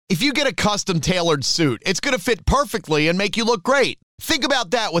If you get a custom-tailored suit, it's going to fit perfectly and make you look great. Think about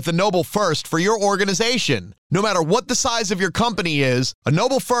that with a Noble First for your organization. No matter what the size of your company is, a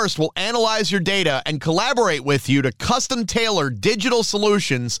Noble First will analyze your data and collaborate with you to custom-tailor digital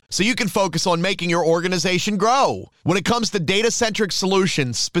solutions so you can focus on making your organization grow. When it comes to data-centric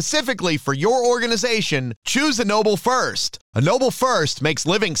solutions specifically for your organization, choose a Noble First. A Noble First makes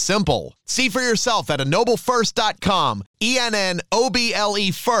living simple. See for yourself at enoblefirst.com,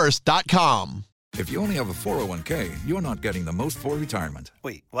 ENNOBLE first.com. If you only have a 401k, you're not getting the most for retirement.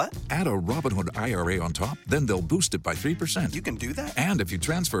 Wait, what? Add a Robinhood IRA on top, then they'll boost it by 3%. You can do that? And if you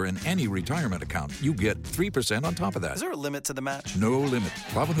transfer in any retirement account, you get 3% on top of that. Is there a limit to the match? No limit.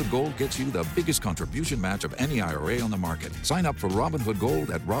 Robinhood Gold gets you the biggest contribution match of any IRA on the market. Sign up for Robinhood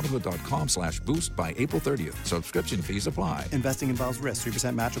Gold at Robinhood.com/boost by April 30th. Subscription fees apply. Investing involves risk.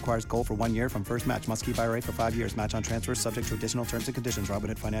 3% match requires gold for 1 year from first match. Must keep IRA for 5 years. Match on transfers subject to additional terms and conditions.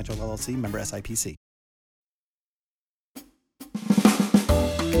 Robinhood Financial LLC, member SIPC.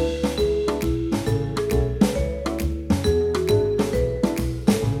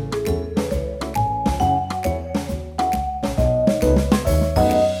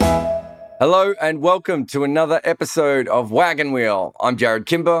 Hello and welcome to another episode of Wagon Wheel. I'm Jared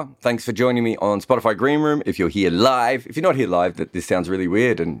Kimber. Thanks for joining me on Spotify Green Room. If you're here live, if you're not here live, this sounds really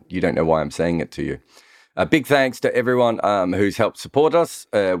weird and you don't know why I'm saying it to you. Big thanks to everyone who's helped support us.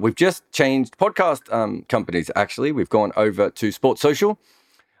 We've just changed podcast companies, actually. We've gone over to Sports Social.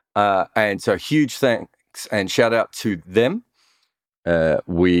 And so huge thanks and shout out to them.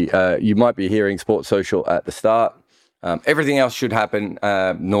 You might be hearing Sports Social at the start. Everything else should happen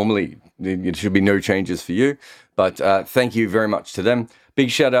normally. There should be no changes for you. But thank you very much to them.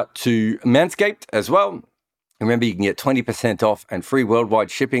 Big shout out to Manscaped as well. Remember, you can get 20% off and free worldwide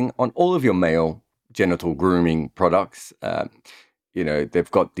shipping on all of your male genital grooming products.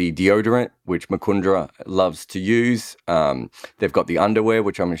 They've got the deodorant, which Mukundra loves to use. They've got the underwear,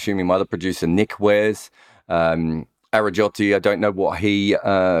 which I'm assuming my other producer, Nick, wears. Arajotti, I don't know what he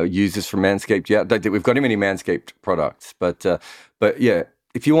uses from Manscaped yet. I don't think we've got him any Manscaped products. But yeah,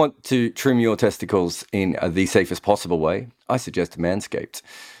 if you want to trim your testicles in the safest possible way, I suggest Manscaped.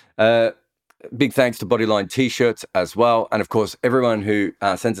 Big thanks to Bodyline T-shirts as well. And of course, everyone who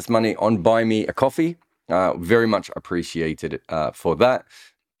sends us money on Buy Me a Coffee. Very much appreciated for that.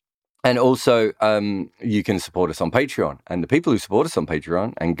 And also, you can support us on Patreon. And the people who support us on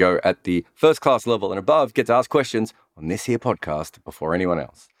Patreon and go at the first class level and above get to ask questions on this here podcast before anyone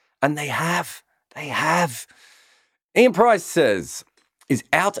else. And they have. Ian Price says, is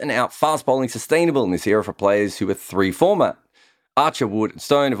out and out fast bowling sustainable in this era for players who are 3 format? Archer, Wood and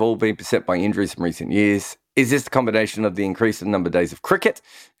Stone have all been beset by injuries in recent years. Is this the combination of the increase in number of days of cricket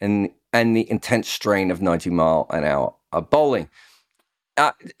and the intense strain of 90-mile-an-hour bowling?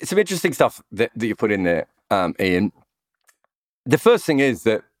 Some interesting stuff that you put in there, Ian. The first thing is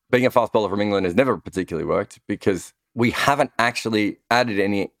that being a fast bowler from England has never particularly worked because we haven't actually added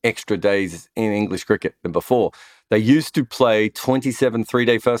any extra days in English cricket than before. They used to play 27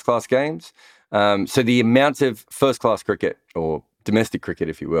 3-day first-class games. So the amount of first-class cricket, or domestic cricket,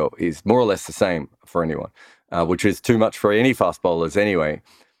 if you will, is more or less the same for anyone, which is too much for any fast bowlers anyway.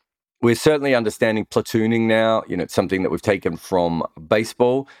 We're certainly understanding platooning now. It's something that we've taken from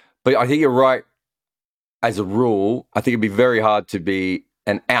baseball. But I think you're right. As a rule, I think it'd be very hard to be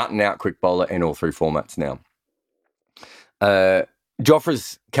an out-and-out quick bowler in all 3 formats now.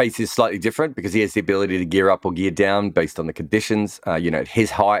 Jofra's case is slightly different because he has the ability to gear up or gear down based on the conditions.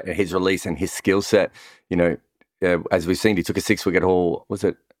 His height, his release, and his skill set. As we've seen, he took a 6-wicket haul. Was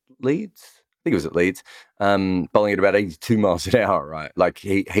it Leeds? I think it was at Leeds. Bowling at about 82 miles an hour, right? Like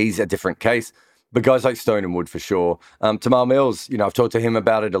he's a different case. But guys like Stone and Wood for sure. Tamal Mills, I've talked to him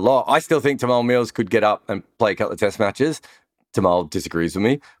about it a lot. I still think Tamal Mills could get up and play a couple of test matches. Tamal disagrees with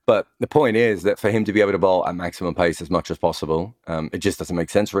me. But the point is that for him to be able to bowl at maximum pace as much as possible, it just doesn't make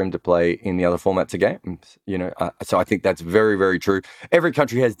sense for him to play in the other formats of games. So I think that's very, very true. Every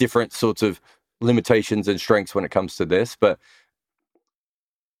country has different sorts of limitations and strengths when it comes to this. But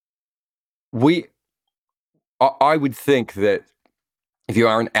I would think that if you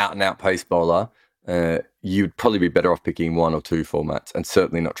are an out-and-out pace bowler, you'd probably be better off picking 1 or 2 formats and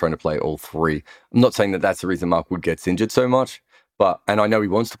certainly not trying to play all 3. I'm not saying that that's the reason Mark Wood gets injured so much, and I know he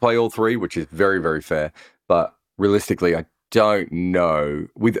wants to play all 3, which is very, very fair. But realistically, I don't know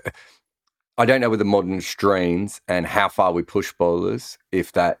with the modern strains and how far we push bowlers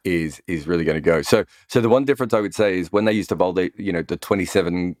if that is really going to go. So the one difference I would say is when they used to bowl the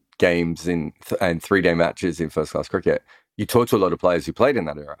 27 games and 3-day matches in first class cricket, you talk to a lot of players who played in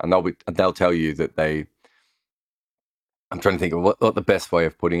that era, and they'll tell you that they I'm trying to think of what the best way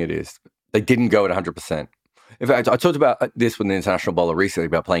of putting it is. They didn't go at 100%. In fact, I talked about this with an international bowler recently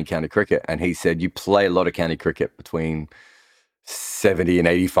about playing county cricket, and he said you play a lot of county cricket between 70 and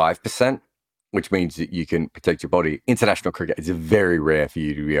 85%, which means that you can protect your body. International cricket is very rare for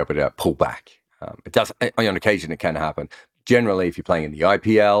you to be able to pull back. It does, on occasion, it can happen. Generally, if you're playing in the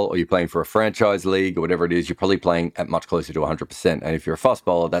IPL or you're playing for a franchise league or whatever it is, you're probably playing at much closer to 100%. And if you're a fast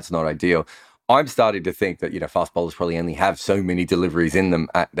bowler, that's not ideal. I'm starting to think that, fast bowlers probably only have so many deliveries in them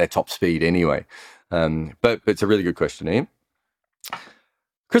at their top speed anyway. But it's a really good question, Ian.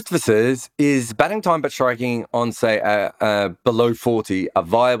 Christopher says, is batting time but striking on, say, below 40 a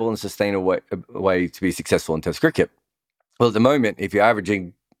viable and sustainable way to be successful in Test cricket? Well, at the moment, if you're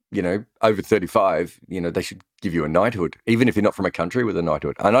averaging, over 35, they should give you a knighthood, even if you're not from a country with a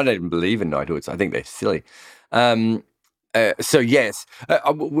knighthood. And I don't even believe in knighthoods. I think they're silly. So, yes,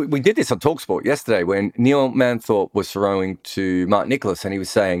 we did this on TalkSport yesterday when Neil Manthorpe was throwing to Mark Nicholas, and he was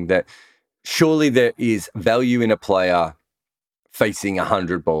saying that surely there is value in a player facing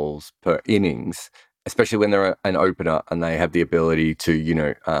 100 balls per innings, especially when they're an opener and they have the ability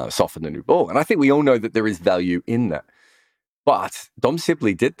to, soften the new ball. And I think we all know that there is value in that. But Dom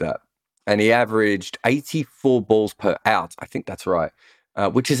Sibley did that, and he averaged 84 balls per out. I think that's right,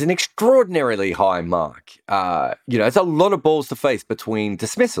 which is an extraordinarily high mark. It's a lot of balls to face between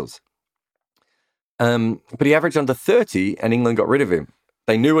dismissals. But he averaged under 30, and England got rid of him.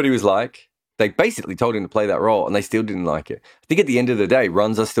 They knew what he was like. They basically told him to play that role, and they still didn't like it. I think at the end of the day,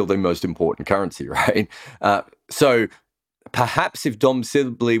 runs are still the most important currency, right? So perhaps if Dom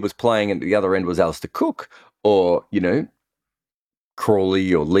Sibley was playing and at the other end was Alistair Cook or,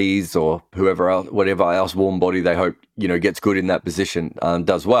 Crawley or Lees or whoever else, whatever else warm body they hope, gets good in that position,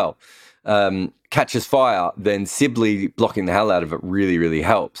 does well, catches fire, then Sibley blocking the hell out of it really, really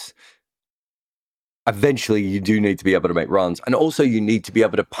helps. Eventually, you do need to be able to make runs. And also, you need to be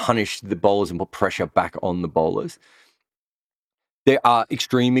able to punish the bowlers and put pressure back on the bowlers. There are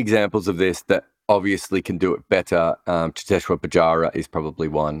extreme examples of this that obviously can do it better. Cheteshwar Pujara is probably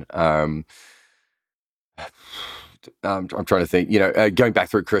one. I'm trying to think, going back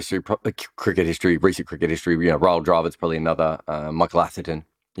through cricket history, recent cricket history, Rahul Dravid's probably another, Michael Atherton.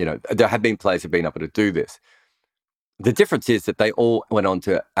 There have been players who have been able to do this. The difference is that they all went on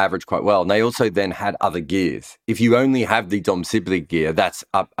to average quite well. And they also then had other gears. If you only have the Dom Sibley gear, that's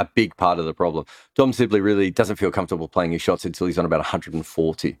a big part of the problem. Dom Sibley really doesn't feel comfortable playing his shots until he's on about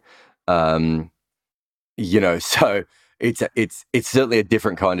 140. So it's certainly a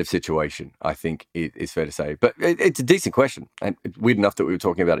different kind of situation, I think it's fair to say. But it's a decent question. And it's weird enough that we were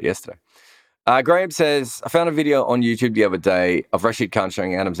talking about it yesterday. Graham says, I found a video on YouTube the other day of Rashid Khan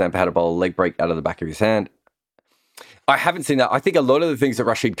showing Adam Zampa how to bowl a leg break out of the back of his hand. I haven't seen that. I think a lot of the things that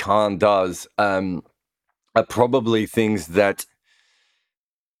Rashid Khan does are probably things that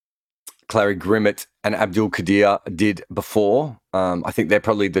Clary Grimmett and Abdul Qadir did before. I think they're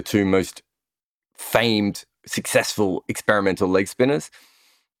probably the two most famed, successful experimental leg spinners.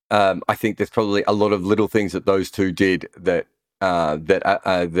 I think there's probably a lot of little things that those two did that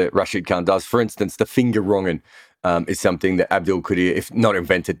Rashid Khan does. For instance, the finger wronging is something that Abdul Qadir, if not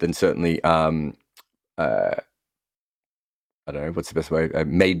invented, then certainly I don't know, what's the best way?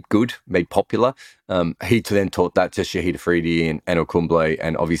 Made popular. He then taught that to Shahid Afridi and Anil Kumble,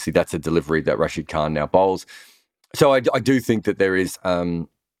 and obviously that's a delivery that Rashid Khan now bowls. So I do think that there is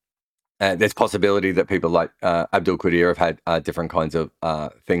there's possibility that people like Abdul Qadir have had different kinds of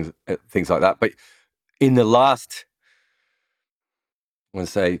things like that. But in the last, I want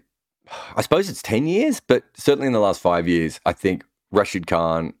to say, I suppose it's 10 years, but certainly in the last 5 years, I think Rashid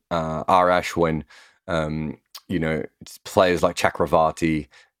Khan, R. Ashwin, it's players like Chakravarti,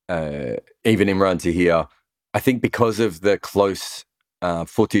 even Imran Tahir. I think because of the close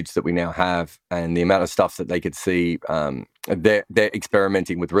footage that we now have and the amount of stuff that they could see, they're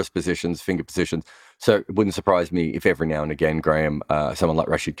experimenting with wrist positions, finger positions. So it wouldn't surprise me if every now and again, Graham, someone like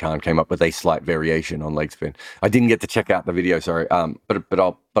Rashid Khan came up with a slight variation on leg spin. I didn't get to check out the video, sorry, but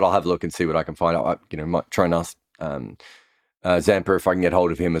I'll have a look and see what I can find out. I might try and ask Zampa if I can get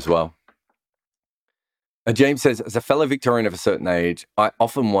hold of him as well. James says, as a fellow Victorian of a certain age, I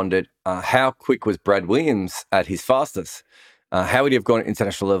often wondered how quick was Brad Williams at his fastest? How would he have gone at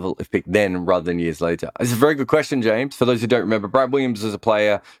international level if picked then rather than years later? It's a very good question, James. For those who don't remember, Brad Williams was a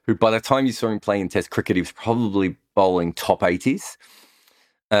player who, by the time you saw him playing in Test cricket, he was probably bowling top 80s.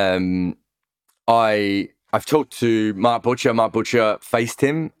 I've talked to Mark Butcher. Mark Butcher faced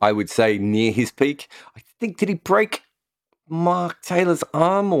him, I would say, near his peak. I think, did he break Mark Taylor's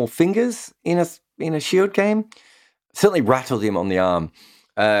arm or fingers in a Shield game? Certainly rattled him on the arm.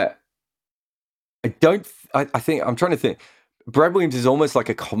 I think I'm trying to think. Brad Williams is almost like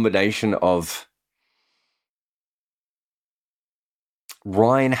a combination of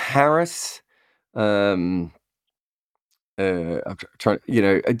Ryan Harris. I'm trying,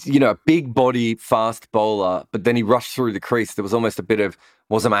 a big body, fast bowler, but then he rushed through the crease. There was almost a bit of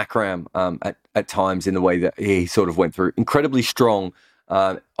Wasim Akram at times in the way that he sort of went through. Incredibly strong,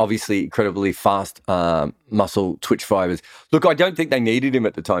 obviously incredibly fast muscle twitch fibers. Look, I don't think they needed him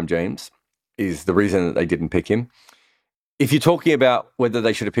at the time, James, is the reason that they didn't pick him. If you're talking about whether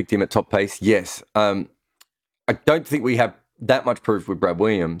they should have picked him at top pace, yes. I don't think we have that much proof with Brad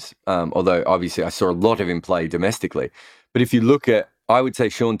Williams, although obviously I saw a lot of him play domestically. But if you look at, I would say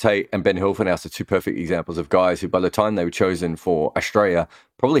Shaun Tait and Ben Hilfenhaus are two perfect examples of guys who, by the time they were chosen for Australia,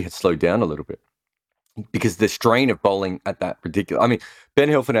 probably had slowed down a little bit because the strain of bowling at that particular. I mean, Ben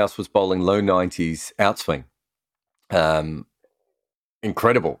Hilfenhaus was bowling low 90s outswing,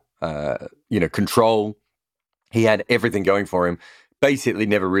 incredible. Control. He had everything going for him. Basically,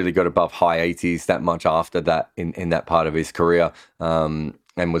 never really got above high 80s that much after that in that part of his career.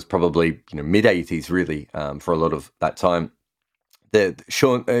 And was probably mid 80s really for a lot of that time. The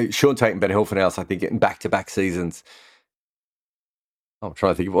Shaun Tait and Ben Hilfenhaus, I think, getting back-to-back seasons. I'm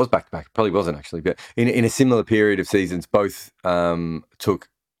trying to think if it was back-to-back. Probably wasn't actually, but in a similar period of seasons, both took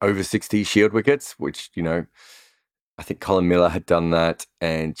over 60 Shield wickets, which I think Colin Miller had done that,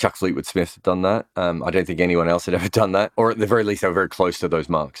 and Chuck Fleetwood-Smith had done that. I don't think anyone else had ever done that, or at the very least, they were very close to those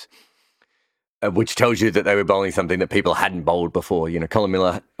marks. Which tells you that they were bowling something that people hadn't bowled before. Colin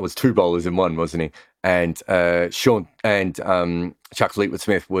Miller was two bowlers in one, wasn't he? And Chuck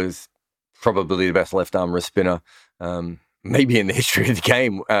Fleetwood-Smith was probably the best left-arm wrist spinner, maybe in the history of the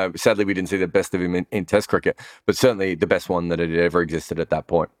game. Sadly, we didn't see the best of him in Test cricket, but certainly the best one that had ever existed at that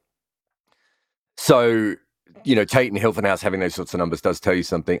point. So, Tait and Hilfenhaus having those sorts of numbers does tell you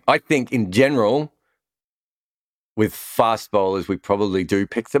something. I think in general, with fast bowlers, we probably do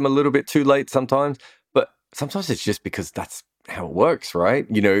pick them a little bit too late sometimes, but sometimes it's just because that's how it works, right?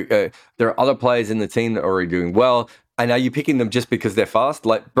 There are other players in the team that are already doing well, and are you picking them just because they're fast?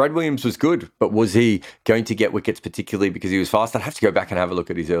 Like Brad Williams was good, but was he going to get wickets particularly because he was fast? I'd have to go back and have a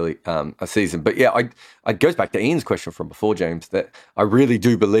look at his early season. But yeah, I goes back to Ian's question from before, James, that I really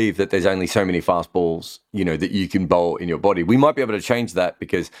do believe that there's only so many fast balls, that you can bowl in your body. We might be able to change that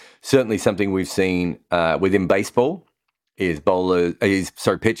because certainly something we've seen within baseball is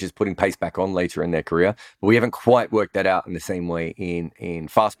pitchers putting pace back on later in their career. But we haven't quite worked that out in the same way in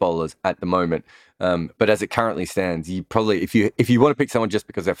fast bowlers at the moment. But as it currently stands, you probably, if you want to pick someone just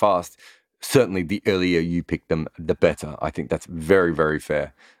because they're fast, certainly the earlier you pick them, the better. I think that's very, very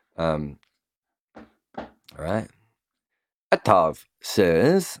fair. All right. Atav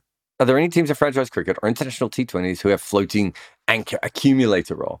says, are there any teams in franchise cricket or international T20s who have floating anchor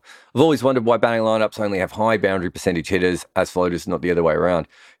accumulator role? I've always wondered why batting lineups only have high boundary percentage hitters as floaters, not the other way around.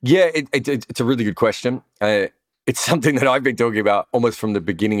 Yeah, it's a really good question. It's something that I've been talking about almost from the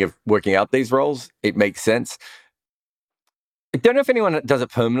beginning of working out these roles. It makes sense. I don't know if anyone does it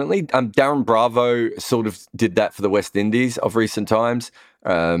permanently. Darren Bravo sort of did that for the West Indies of recent times.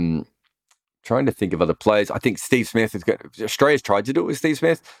 Trying to think of other players. I think Steve Smith Australia's tried to do it with Steve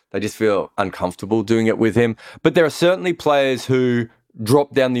Smith. They just feel uncomfortable doing it with him. But there are certainly players who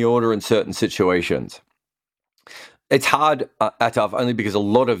drop down the order in certain situations. It's hard, Atav, only because a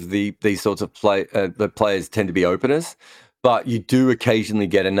lot of these sorts of the players tend to be openers. But you do occasionally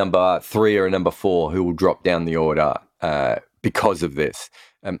get a number 3 or a number 4 who will drop down the order because of this.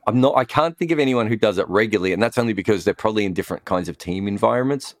 I can't think of anyone who does it regularly, and that's only because they're probably in different kinds of team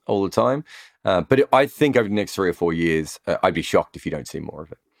environments all the time. But I think over the next 3 or 4 years, I'd be shocked if you don't see more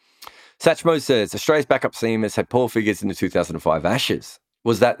of it. Satchmo says, Australia's backup seamers had poor figures in the 2005 Ashes.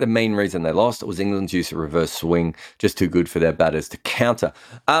 Was that the main reason they lost, or was England's use of reverse swing just too good for their batters to counter?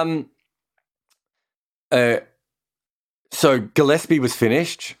 So Gillespie was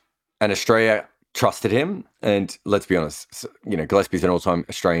finished, and Australia trusted him. And let's be honest, Gillespie's an all-time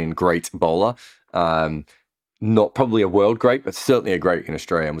Australian great bowler. Not probably a world great, but certainly a great in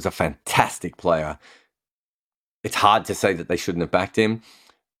Australia, and was a fantastic player. It's hard to say that they shouldn't have backed him.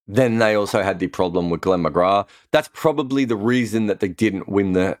 Then they also had the problem with Glenn McGrath. That's probably the reason that they didn't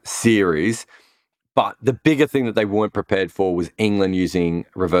win the series. But the bigger thing that they weren't prepared for was England using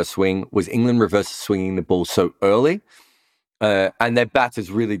reverse swing, was England reverse swinging the ball so early. And their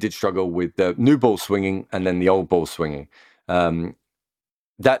batters really did struggle with the new ball swinging and then the old ball swinging. That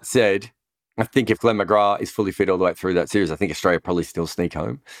said, I think if Glenn McGrath is fully fit all the way through that series, I think Australia probably still sneak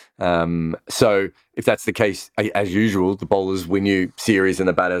home. So if that's the case, as usual, the bowlers win you series and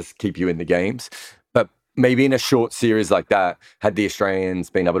the batters keep you in the games. But maybe in a short series like that, had the Australians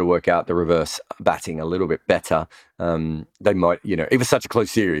been able to work out the reverse batting a little bit better, they might, it was such a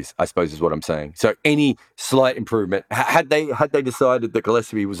close series, I suppose is what I'm saying. So any slight improvement, had they decided that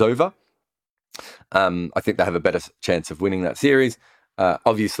Gillespie was over, I think they have a better chance of winning that series.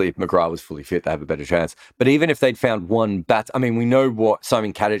 Obviously, if McGrath was fully fit, they have a better chance. But even if they'd found one we know what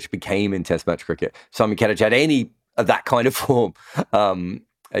Simon Katich became in Test match cricket. Simon Katich had any of that kind of form.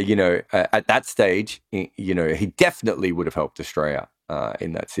 At that stage, he definitely would have helped Australia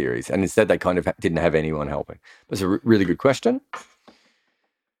in that series. And instead, they kind of didn't have anyone helping. That's a really good question.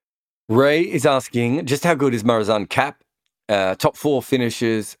 Ray is asking, just how good is Marizanne Kapp? Top 4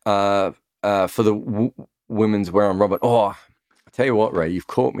 finishes for the women's where I'm Robert. Oh, I tell you what, Ray, you've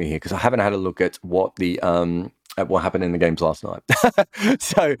caught me here because I haven't had a look at what at what happened in the games last night.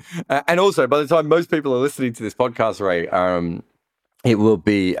 So, and also by the time most people are listening to this podcast, Ray, it will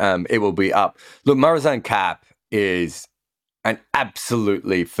be up. Look, Marizanne Kapp is an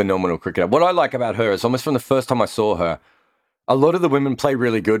absolutely phenomenal cricketer. What I like about her is almost from the first time I saw her, a lot of the women play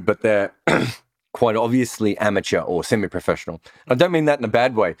really good, but they're quite obviously amateur or semi-professional. I don't mean that in a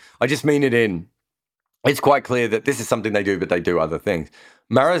bad way. I just mean it in, it's quite clear that this is something they do, but they do other things.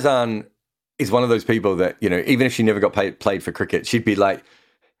 Marizanne is one of those people that, even if she never got played for cricket, she'd be like,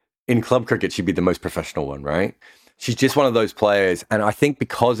 in club cricket, she'd be the most professional one, right? She's just one of those players. And I think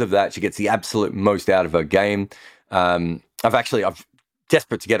because of that, she gets the absolute most out of her game. I'm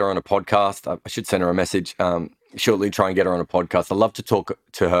desperate to get her on a podcast. I should send her a message shortly, try and get her on a podcast. I'd love to talk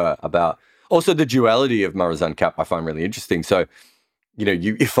to her about also the duality of Marizanne Kapp. I find really interesting. So,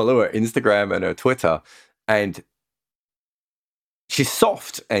 you follow her Instagram and her Twitter, and she's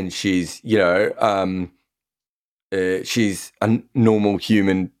soft and she's, she's a normal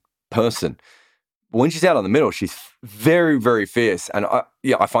human person. When she's out on the middle, she's very, very fierce. And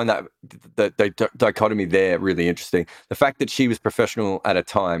I find that the dichotomy there really interesting. The fact that she was professional at a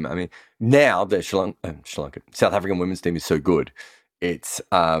time, I mean, now the South African women's team is so good. It's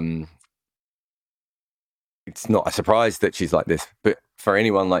not a surprise that she's like this. But for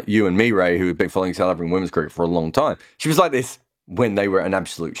anyone like you and me, Ray, who have been following South African women's cricket for a long time, she was like this when they were an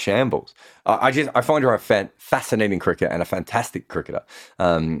absolute shambles. I find her a fascinating cricketer and a fantastic cricketer.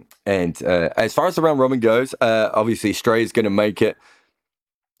 As far as the round robin goes, obviously Australia's going to make it.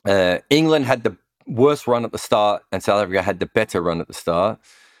 England had the worst run at the start and South Africa had the better run at the start.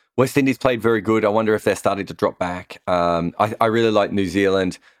 West Indies played very good. I wonder if they're starting to drop back. I really like New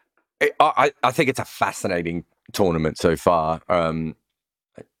Zealand. I think it's a fascinating tournament so far.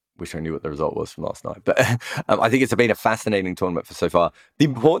 Wish I knew what the result was from last night. But I think it's been a fascinating tournament for so far. The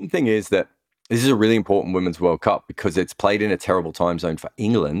important thing is that this is a really important Women's World Cup because it's played in a terrible time zone for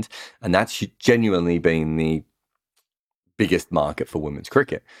England, and that's genuinely been the biggest market for women's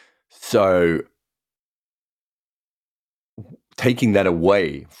cricket. So taking that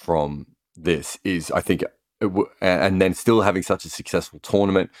away from this is, I think, and then still having such a successful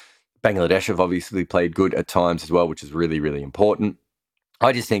tournament. Bangladesh have obviously played good at times as well, which is really, really important.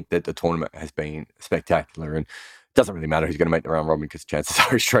 I just think that the tournament has been spectacular, and it doesn't really matter who's going to make the round robin because chances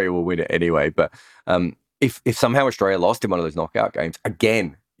are Australia will win it anyway. But if somehow Australia lost in one of those knockout games,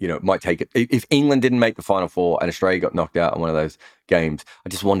 again, it might take it. If England didn't make the Final Four and Australia got knocked out in one of those games, I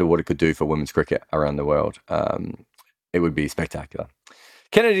just wonder what it could do for women's cricket around the world. It would be spectacular.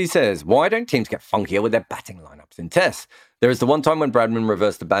 Kennedy says, why don't teams get funkier with their batting lineups in tests? There is the one time when Bradman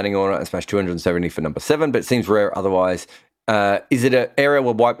reversed the batting order and smashed 270 for number 7, but it seems rare otherwise. Is it an area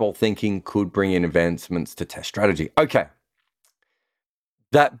where white ball thinking could bring in advancements to test strategy? Okay.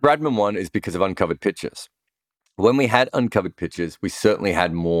 That Bradman one is because of uncovered pitches. When we had uncovered pitches, we certainly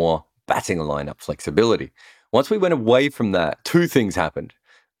had more batting lineup flexibility. Once we went away from that, 2 things happened.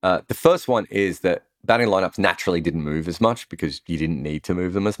 The first one is that batting lineups naturally didn't move as much because you didn't need to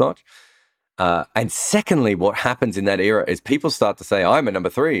move them as much. And secondly, what happens in that era is people start to say, I'm a number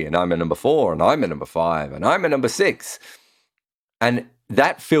 3, and I'm a number 4, and I'm a number 5, and I'm a number 6. And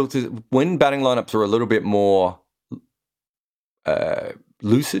that filters, when batting lineups are a little bit more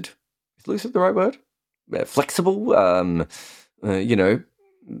lucid, is lucid the right word? Flexible,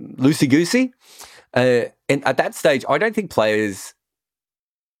 loosey-goosey. And at that stage, I don't think players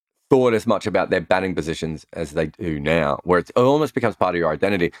thought as much about their batting positions as they do now, where it almost becomes part of your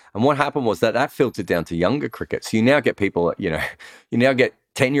identity. And what happened was that filtered down to younger cricket. So you now get people, you now get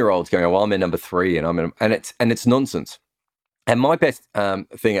 10-year-olds going, well, I'm in number 3, and it's nonsense. And my best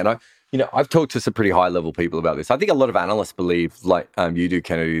thing, and I've talked to some pretty high-level people about this. I think a lot of analysts believe, like you do,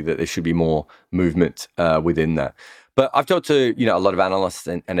 Kennedy, that there should be more movement within that. But I've talked to a lot of analysts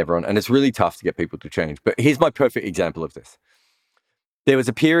and everyone, and it's really tough to get people to change. But here's my perfect example of this. There was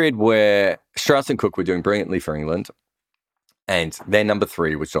a period where Strauss and Cook were doing brilliantly for England, and their number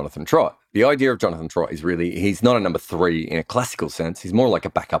 3 was Jonathan Trott. The idea of Jonathan Trott is really, he's not a number 3 in a classical sense. He's more like a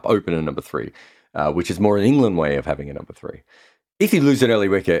backup opener number 3, which is more an England way of having a number 3. If you lose an early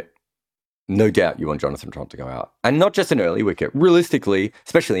wicket, no doubt you want Jonathan Trott to go out. And not just an early wicket. Realistically,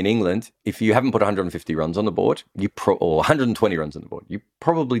 especially in England, if you haven't put 150 runs on the board, or 120 runs on the board, you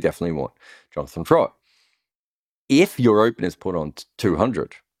probably definitely want Jonathan Trott. If your opener's put on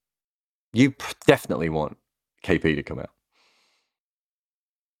 200, you definitely want KP to come out.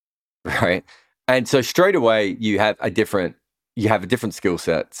 Right? And so straight away, you have a different skill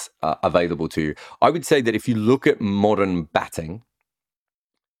sets available to you. I would say that if you look at modern batting,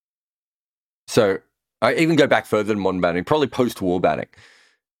 so I even go back further than modern batting, probably post-war batting.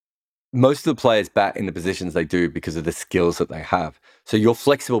 Most of the players bat in the positions they do because of the skills that they have. So your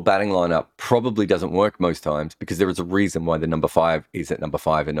flexible batting lineup probably doesn't work most times because there is a reason why the number 5 is at number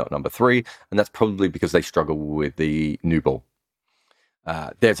 5 and not number 3, and that's probably because they struggle with the new ball.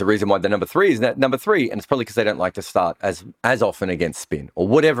 There's a reason why the number 3 is at number 3, and it's probably because they don't like to start as often against spin or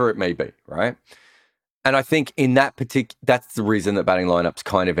whatever it may be, right? And I think in that that's the reason that batting lineups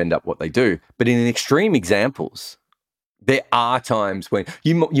kind of end up what they do. But in extreme examples, there are times when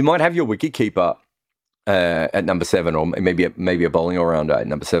you might have your wicket keeper at number 7, or maybe a bowling all-rounder at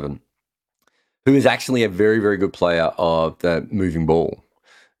number 7, who is actually a very, very good player of the moving ball.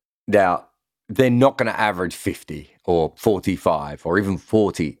 Now, they're not going to average 50 or 45 or even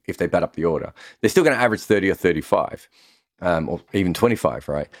 40 if they bat up the order. They're still going to average 30 or 35. Or even 25,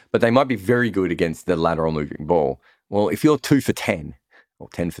 right? But they might be very good against the lateral moving ball. Well, if you're 2 for 10, or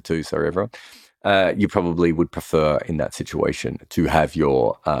 10 for 2, sorry, everyone, you probably would prefer in that situation to have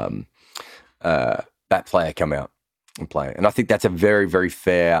your bat player come out and play. And I think that's a very, very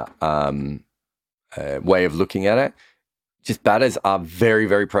fair way of looking at it. Just batters are very,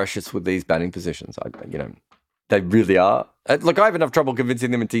 very precious with these batting positions. They really are. Look, I have enough trouble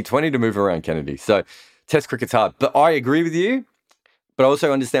convincing them in T20 to move around Kennedy. So Test cricket's hard, but I agree with you. But I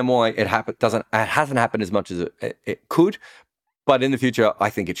also understand why it hasn't happened as much as it could. But in the future, I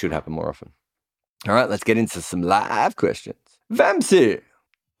think it should happen more often. All right, let's get into some live questions. Vamsi.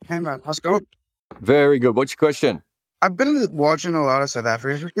 Hey man, how's it going? Very good. What's your question? I've been watching a lot of South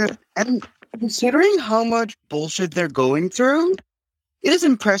African cricket, and considering how much bullshit they're going through, it is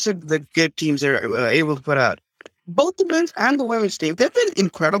impressive the good teams they're able to put out. Both the men's and the women's team, they've been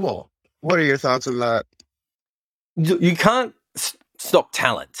incredible. What are your thoughts on that? You can't stop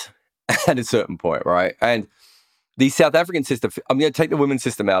talent at a certain point, right? And the South African system, I'm going to take the women's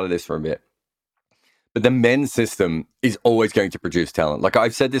system out of this for a bit, but the men's system is always going to produce talent. Like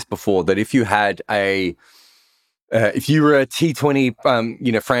I've said this before, that if you had if you were a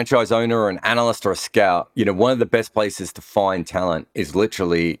T20, franchise owner or an analyst or a scout, one of the best places to find talent is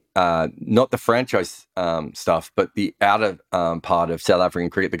literally not the franchise stuff, but the outer part of South African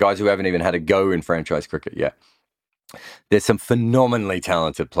cricket, the guys who haven't even had a go in franchise cricket yet. There's some phenomenally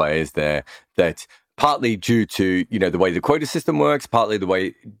talented players there that partly due to, the way the quota system works, partly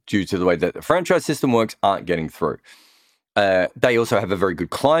due to the way that the franchise system works, aren't getting through. They also have a very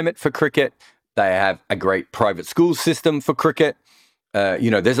good climate for cricket. They have a great private school system for cricket.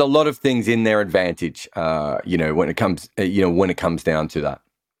 There's a lot of things in their advantage, when it comes down to that.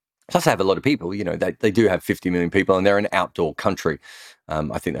 Plus, they have a lot of people. They do have 50 million people, and they're an outdoor country.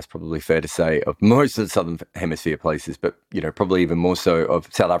 I think that's probably fair to say of most of the Southern Hemisphere places, but probably even more so of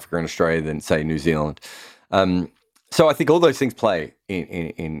South Africa and Australia than say New Zealand. So I think all those things play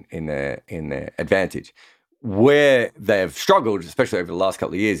in their advantage. Where they've struggled, especially over the last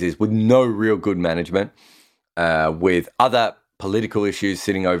couple of years, is with no real good management, with other political issues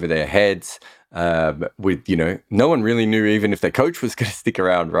sitting over their heads, with, no one really knew even if their coach was going to stick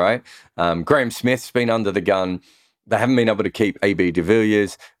around, right? Graham Smith's been under the gun. They haven't been able to keep AB de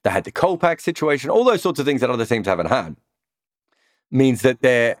Villiers. They had the Kolpak situation, all those sorts of things that other teams haven't had. Means that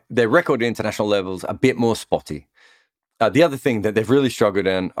their record at international levels a bit more spotty. The other thing that they've really struggled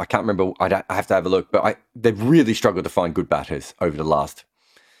in, I can't remember, I have to have a look, but they've really struggled to find good batters over the last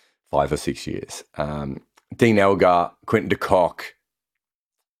 5 or 6 years. Dean Elgar, Quinton de Kock.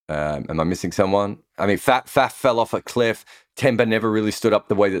 Am I missing someone? I mean, Faf fell off a cliff. Temba never really stood up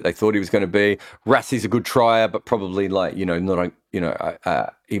the way that they thought he was going to be. Rassie's a good trier, but probably not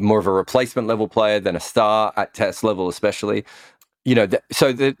more of a replacement level player than a star at test level, especially.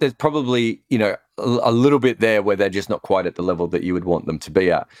 So there's probably, a little bit there where they're just not quite at the level that you would want them to be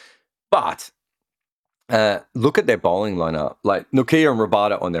at. But look at their bowling lineup. Like Nokia and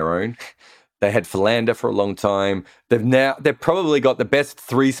Rabada on their own. They had Philander for a long time. They've probably got the best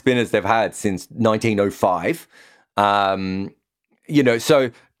 3 spinners they've had since 1905.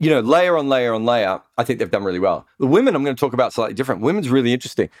 layer on layer on layer, I think they've done really well. The women I'm going to talk about slightly different. Women's really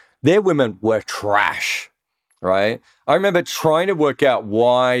interesting. Their women were trash, right? I remember trying to work out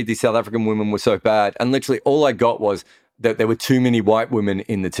why the South African women were so bad, and literally all I got was that there were too many white women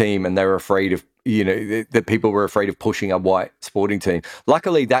in the team, and they were afraid of, that people were afraid of pushing a white sporting team.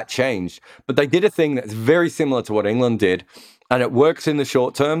 Luckily, that changed, but they did a thing that's very similar to what England did, and it works in the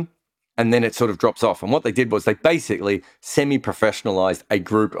short term, and then it sort of drops off. And what they did was they basically semi-professionalized a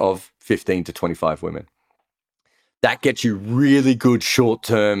group of 15 to 25 women. That gets you really good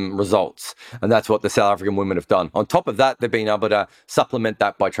short-term results. And that's what the South African women have done. On top of that, they've been able to supplement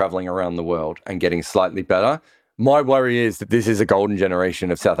that by traveling around the world and getting slightly better. My worry is that this is a golden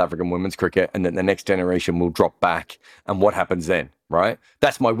generation of South African women's cricket, and that the next generation will drop back. And what happens then, right?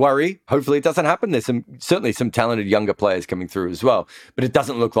 That's my worry. Hopefully it doesn't happen. There's certainly some talented younger players coming through as well. But it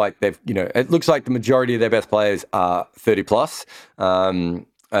doesn't look like it looks like the majority of their best players are 30 plus. And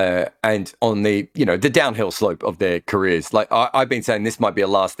on the downhill slope of their careers. Like I've been saying, this might be a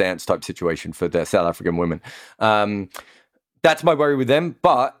last dance type situation for the South African women. That's my worry with them.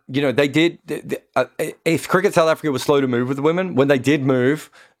 But, they did, if Cricket South Africa was slow to move with the women, when they did move,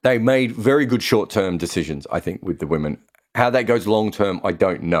 they made very good short-term decisions, I think, with the women. How that goes long-term, I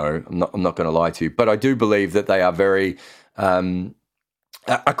don't know. I'm not going to lie to you. But I do believe that they are very,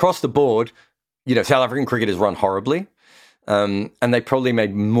 across the board, South African cricket is run horribly. And they probably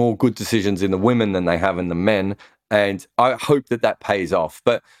made more good decisions in the women than they have in the men. And I hope that pays off.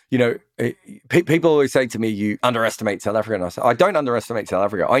 But, people always say to me, you underestimate South Africa. And I say, I don't underestimate South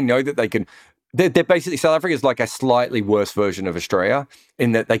Africa. I know that they're basically, South Africa is like a slightly worse version of Australia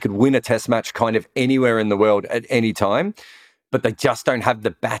in that they could win a test match kind of anywhere in the world at any time. But they just don't have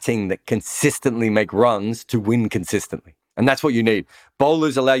the batting that consistently make runs to win consistently. And that's what you need.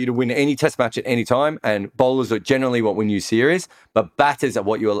 Bowlers allow you to win any test match at any time, and bowlers are generally what win you series, but batters are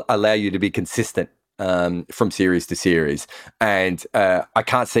what allow you to be consistent from series to series. And I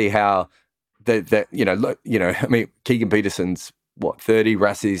can't see how I mean, Keegan Peterson's 30,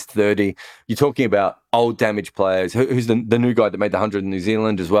 Rassie's 30. You're talking about old damaged players. Who's the new guy that made the 100 in New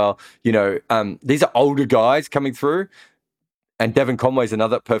Zealand as well? These are older guys coming through. And Devon Conway's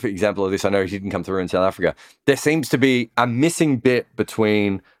another perfect example of this. I know he didn't come through in South Africa. There seems to be a missing bit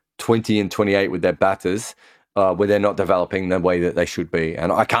between 20 and 28 with their batters, where they're not developing the way that they should be.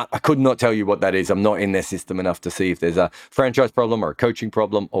 And I could not tell you what that is. I'm not in their system enough to see if there's a franchise problem or a coaching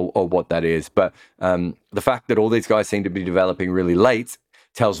problem or what that is. But the fact that all these guys seem to be developing really late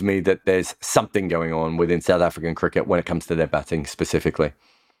tells me that there's something going on within South African cricket when it comes to their batting specifically.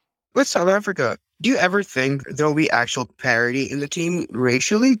 With South Africa, do you ever think there'll be actual parity in the team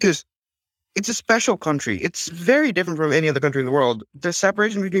racially? Because it's a special country. It's very different from any other country in the world. The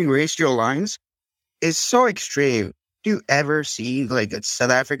separation between racial lines is so extreme. Do you ever see like a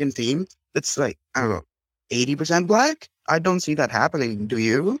South African team that's like, I don't know, 80% black? I don't see that happening. Do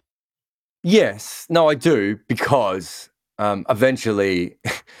you? Yes. No, I do, because eventually,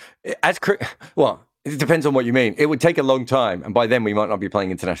 it depends on what you mean. It would take a long time, and by then we might not be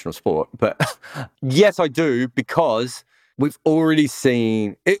playing international sport. But yes, I do, because we've already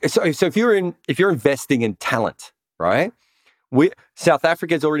seen. So if you're investing in talent, right? South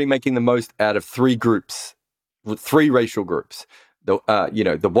Africa is already making the most out of three racial groups. The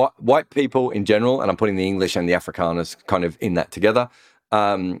white people in general, and I'm putting the English and the Afrikaners kind of in that together.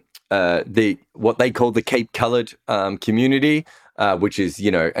 What they call the Cape Coloured community. Which is,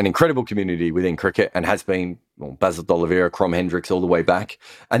 an incredible community within cricket and has been Basil D'Oliveira, Crom Hendricks, all the way back.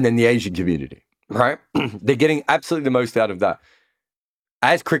 And then the Asian community, right? They're getting absolutely the most out of that.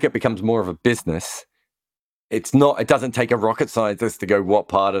 As cricket becomes more of a business, it doesn't take a rocket scientist to go, what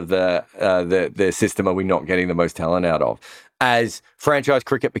part of the system are we not getting the most talent out of? As franchise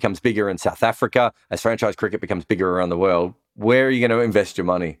cricket becomes bigger in South Africa, as franchise cricket becomes bigger around the world, where are you going to invest your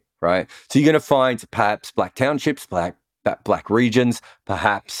money, right? So you're going to find perhaps black townships, black regions,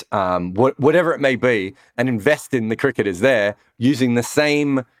 perhaps whatever it may be, and invest in the cricketers there using the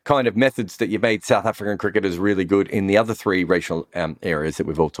same kind of methods that you made South African cricketers really good in the other three racial areas that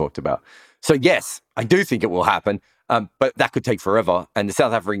we've all talked about. So yes, I do think it will happen, but that could take forever. And the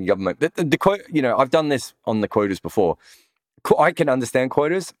South African government, the quote, I've done this on the quotas before. I can understand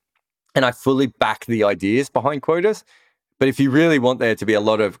quotas, and I fully back the ideas behind quotas. But if you really want there to be a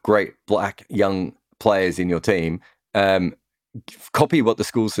lot of great black young players in your team, copy what the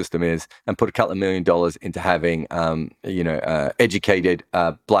school system is and put a couple of $1 million into having, educated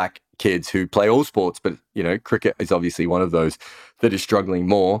black kids who play all sports. But, cricket is obviously one of those that is struggling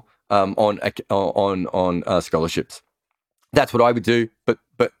more on scholarships. That's what I would do. But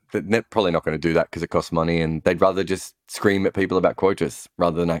they're probably not going to do that because it costs money, and they'd rather just scream at people about quotas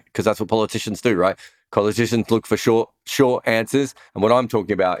rather than that, because that's what politicians do, right? Politicians look for short answers, and what I'm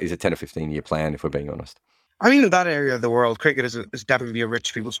talking about is a 10 or 15-year plan, if we're being honest. I mean, in that area of the world, cricket is definitely a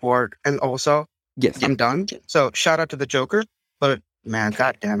rich people's sport. And also, Yes. I'm done. So shout out to the Joker. But man,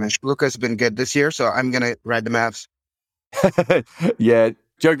 god damn it. Luca's been good this year, so I'm going to ride the Mavs. Yeah,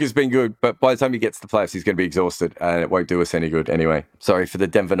 Joker's been good, but by the time he gets to the playoffs, he's going to be exhausted, and it won't do us any good anyway. Sorry for the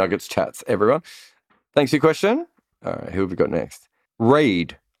Denver Nuggets chats, everyone. Thanks for your question. All right, who have we got next?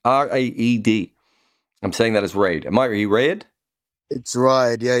 Raid, R-A-E-D. I'm saying that as Raid. Am I Raid? It's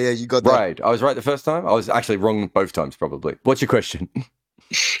right. Yeah, you got that. Raid. I was right the first time. I was actually wrong both times, probably. What's your question?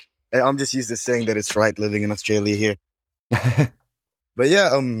 I'm just used to saying that it's right living in Australia here. But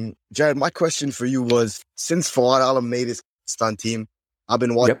yeah, Jared, my question for you was, since Fawad Alam made his Pakistan team, I've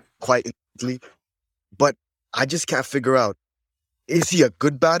been watching quite intently, but I just can't figure out, is he a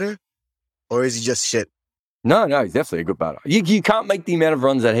good batter or is he just shit? No, he's definitely a good batter. You can't make the amount of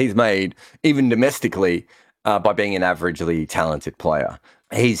runs that he's made, even domestically, by being an averagely talented player.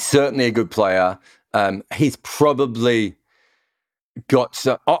 He's certainly a good player. He's probably got,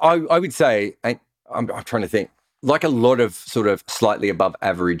 I would say, I'm trying to think, like a lot of sort of slightly above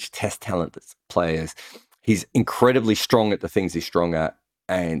average test talent players, he's incredibly strong at the things he's strong at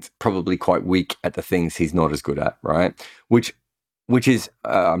and probably quite weak at the things he's not as good at, right? Which is,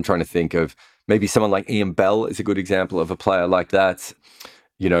 I'm trying to think of, maybe someone like Ian Bell is a good example of a player like that.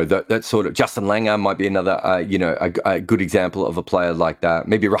 You know, that sort of, Justin Langer might be another, a good example of a player like that.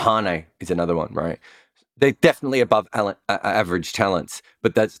 Maybe Rahane is another one, right? They're definitely above average talents,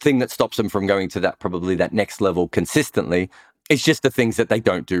 but the thing that stops them from going to that next level consistently is just the things that they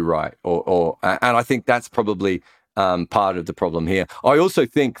don't do right. And I think that's probably part of the problem here. I also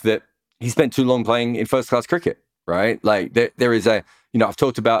think that he spent too long playing in first-class cricket, right? Like there is I've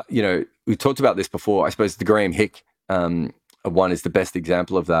talked about, we've talked about this before. I suppose the Graham Hick one is the best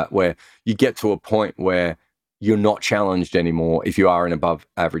example of that, where you get to a point where you're not challenged anymore if you are an above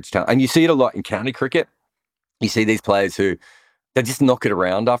average talent. And you see it a lot in county cricket. You see these players who, they just knock it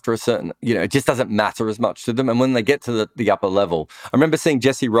around after a certain, it just doesn't matter as much to them. And when they get to the upper level, I remember seeing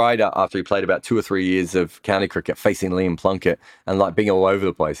Jesse Ryder after he played about 2 or 3 years of county cricket facing Liam Plunkett and like being all over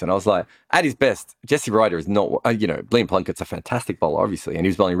the place. And I was like, at his best, Jesse Ryder is not, Liam Plunkett's a fantastic bowler, obviously, and he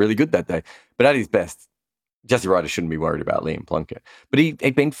was bowling really good that day. But at his best, Jesse Ryder shouldn't be worried about Liam Plunkett. But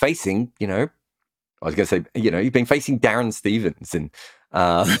he'd been facing, he'd been facing Darren Stevens and,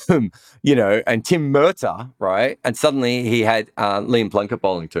 and Tim Murtagh, right? And suddenly he had Liam Plunkett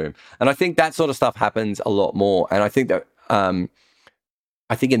bowling to him. And I think that sort of stuff happens a lot more. And I think that,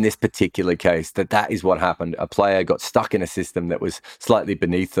 in this particular case, that is what happened. A player got stuck in a system that was slightly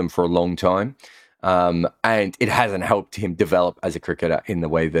beneath them for a long time. And it hasn't helped him develop as a cricketer in the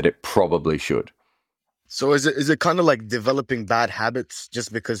way that it probably should. So is it kind of like developing bad habits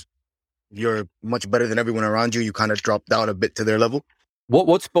just because you're much better than everyone around you? You kind of drop down a bit to their level?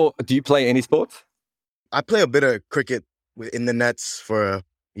 What sport? Do you play any sports? I play a bit of cricket in the nets for,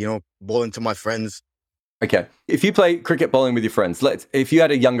 bowling to my friends. Okay. If you play cricket bowling with your friends, if you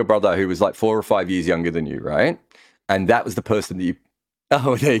had a younger brother who was like 4 or 5 years younger than you, right? And that was the person that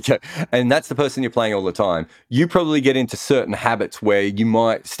there you go. And that's the person you're playing all the time. You probably get into certain habits where you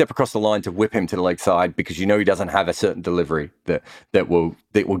might step across the line to whip him to the leg side because he doesn't have a certain delivery that will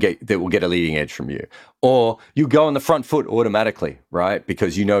get a leading edge from you. Or you go on the front foot automatically, right?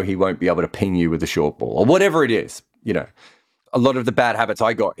 Because he won't be able to ping you with a short ball or whatever it is. A lot of the bad habits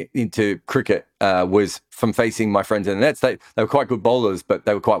I got into cricket was from facing my friends in the nets. They were quite good bowlers, but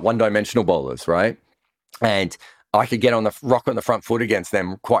they were quite one-dimensional bowlers, right? And I could get on the front foot against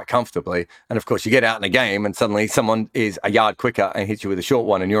them quite comfortably. And of course, you get out in a game and suddenly someone is a yard quicker and hits you with a short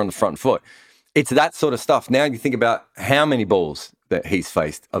one and you're on the front foot. It's that sort of stuff. Now you think about how many balls that he's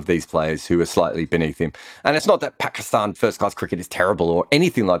faced of these players who are slightly beneath him. And it's not that Pakistan first-class cricket is terrible or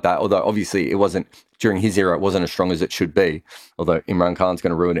anything like that, although obviously it wasn't, during his era, it wasn't as strong as it should be, although Imran Khan's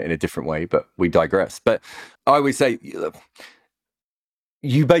going to ruin it in a different way, but we digress. But I would say,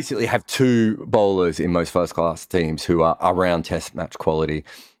 you basically have 2 bowlers in most first-class teams who are around test match quality.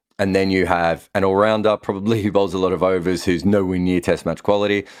 And then you have an all-rounder, probably, who bowls a lot of overs, who's nowhere near test match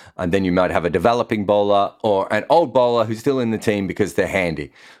quality. And then you might have a developing bowler or an old bowler who's still in the team because they're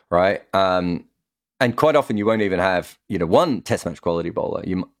handy, right? And quite often you won't even have, 1 test match quality bowler.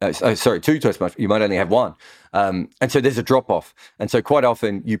 2 test match. You might only have 1. And so there's a drop-off. And so quite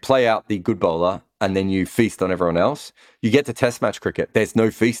often you play out the good bowler and then you feast on everyone else. You get to test match cricket, there's no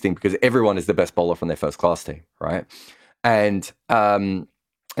feasting because everyone is the best bowler from their first class team, right? And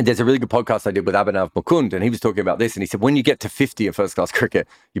And there's a really good podcast I did with Abhinav Mukund, and he was talking about this. And he said, when you get to 50 in first class cricket,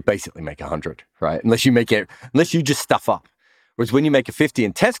 you basically make 100, right? Unless you just stuff up. Whereas when you make a 50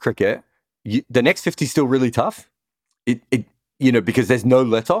 in Test cricket, the next 50 is still really tough. Because there's no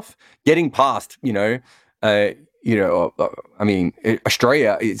let off. Getting past,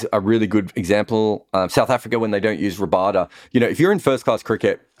 Australia is a really good example. South Africa, when they don't use Rabada, if you're in first class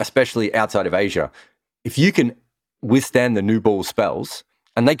cricket, especially outside of Asia, if you can withstand the new ball spells,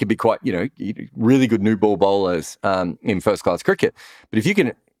 and they could be quite, really good new ball bowlers in first class cricket. But if you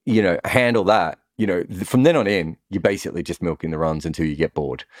can, handle that, from then on in, you're basically just milking the runs until you get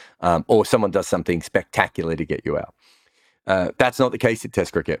bored, or someone does something spectacular to get you out. That's not the case in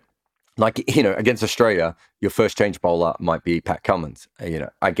Test cricket. Against Australia, your first change bowler might be Pat Cummins.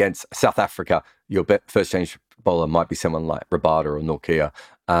 Against South Africa, your first change bowler might be someone like Rabada or Nortje.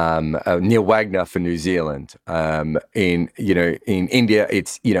 Neil Wagner for New Zealand. In India,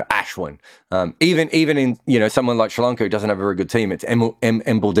 it's Ashwin. Even in someone like Sri Lanka who doesn't have a very good team, it's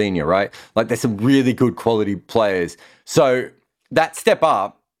Mbaldini, right? Like there's some really good quality players. So that step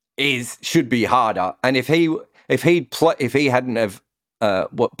up should be harder. And if he hadn't have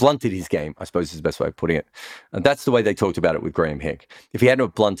blunted his game, I suppose is the best way of putting it. And that's the way they talked about it with Graham Hick. If he hadn't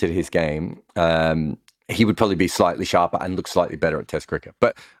have blunted his game, he would probably be slightly sharper and look slightly better at Test cricket.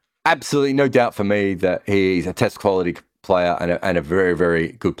 But absolutely no doubt for me that he's a Test quality player and a very,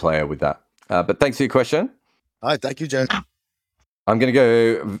 very good player with that. But thanks for your question. All right, thank you, Jared. I'm going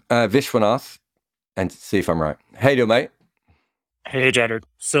to go Vishwanath and see if I'm right. How you doing, mate? Hey, Jared.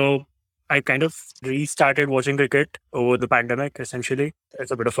 So I kind of restarted watching cricket over the pandemic, essentially.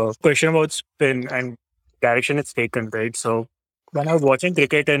 It's a bit of a question about spin and direction it's taken, right? So when I was watching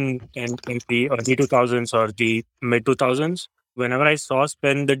cricket in the early 2000s or the mid 2000s, whenever I saw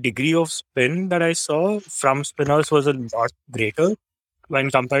spin, the degree of spin that I saw from spinners was a lot greater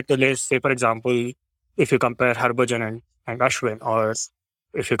when compared to, let's say, for example, if you compare Harbhajan and Ashwin, or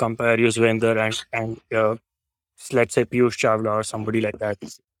if you compare Yuzvendra and let's say Piyush Chawla or somebody like that.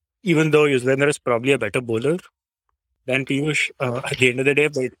 Even though Yuzvendra is probably a better bowler than Piyush at the end of the day,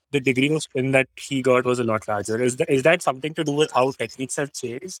 but the degree of spin that he got was a lot larger. Is that something to do with how techniques have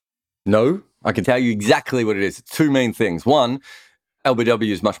changed? No, I can tell you exactly what it is. Two main things. One,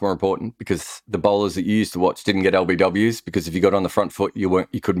 LBW is much more important because the bowlers that you used to watch didn't get LBWs because if you got on the front foot, you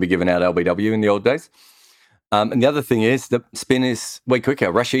couldn't be given out LBW in the old days. And the other thing is the spin is way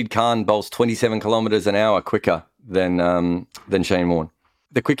quicker. Rashid Khan bowls 27 kilometers an hour quicker than Shane Warne.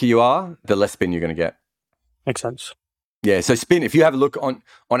 The quicker you are, the less spin you're going to get. Makes sense. Yeah, so spin, if you have a look on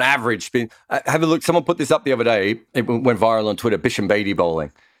average spin, have a look, someone put this up the other day, it went viral on Twitter, Bisham Beatty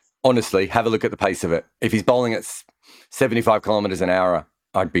bowling. Honestly, have a look at the pace of it. If he's bowling at 75 kilometers an hour,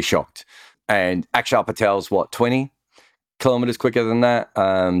 I'd be shocked. And Akshar Patel's 20 kilometers quicker than that.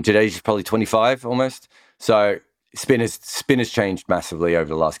 Jadeja's probably 25 almost. So spin has changed massively over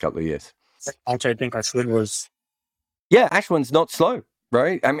the last couple of years. Actually, I think Ashwin was... Yeah, Ashwin's not slow,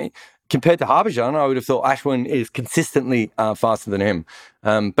 right? I mean, compared to Harbhajan, I would have thought Ashwin is consistently faster than him.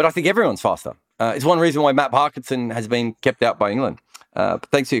 But I think everyone's faster. It's one reason why Matt Parkinson has been kept out by England. But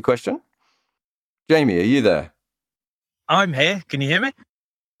thanks for your question. Jamie, are you there? I'm here. Can you hear me?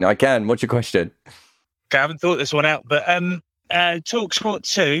 No, I can. What's your question? Okay, I haven't thought this one out, but TalkSport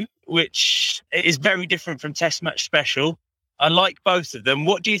 2, which is very different from Test Match Special. I like both of them.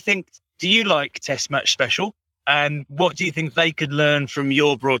 What do you think? Do you like Test Match Special? And what do you think they could learn from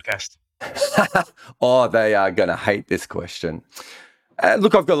your broadcast? Oh, they are going to hate this question.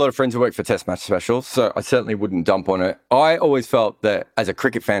 Look, I've got a lot of friends who work for Test Match Special, so I certainly wouldn't dump on it. I always felt that as a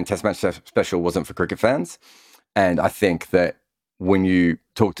cricket fan, Test Match Special wasn't for cricket fans. And I think that when you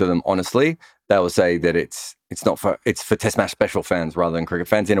talk to them honestly, they'll say that it's for Test Match Special fans rather than cricket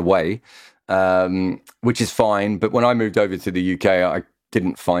fans in a way, which is fine. But when I moved over to the UK, I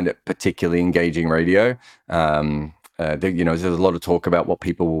didn't find it particularly engaging radio. There's a lot of talk about what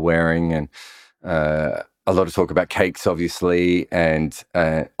people were wearing and a lot of talk about cakes, obviously, and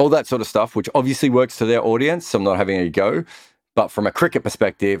all that sort of stuff, which obviously works to their audience. So I'm not having a go. But from a cricket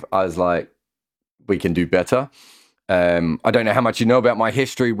perspective, I was like, we can do better. I don't know how much you know about my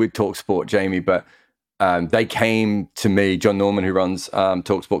history with TalkSport, Jamie, but they came to me, John Norman, who runs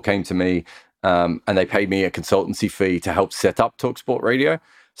TalkSport, came to me and they paid me a consultancy fee to help set up TalkSport Radio.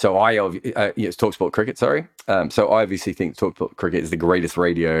 So it's TalkSport Cricket, sorry. So I obviously think TalkSport Cricket is the greatest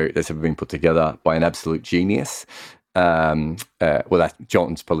radio that's ever been put together by an absolute genius. John's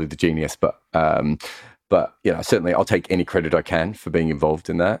probably the genius, but certainly I'll take any credit I can for being involved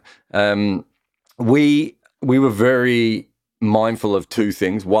in that. We were very mindful of two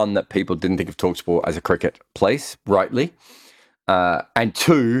things. One, that people didn't think of TalkSport as a cricket place, rightly. and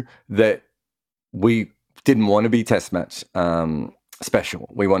two, that we didn't want to be test match special.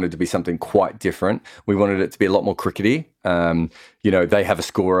 We wanted to be something quite different. We wanted it to be a lot more crickety. They have a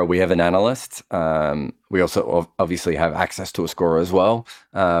scorer, we have an analyst. We also obviously have access to a scorer as well.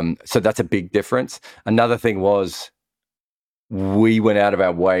 So that's a big difference. Another thing was we went out of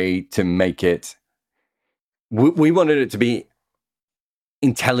our way to make it. We wanted it to be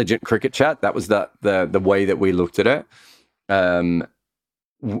intelligent cricket chat. That was the way that we looked at it.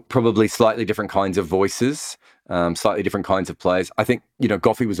 Probably slightly different kinds of voices, slightly different kinds of players. I think,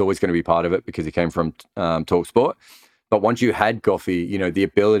 Goffey was always going to be part of it because he came from TalkSport. But once you had Goffey, the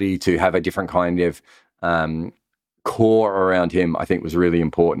ability to have a different kind of core around him, I think was really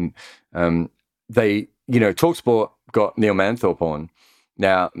important. TalkSport got Neil Manthorpe on.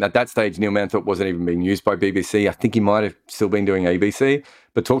 Now, at that stage, Neil Manthorpe wasn't even being used by BBC. I think he might have still been doing ABC.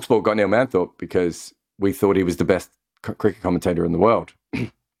 But TalkSport got Neil Manthorpe because we thought he was the best cricket commentator in the world.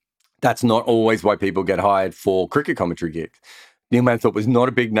 That's not always why people get hired for cricket commentary gigs. Neil Manthorpe was not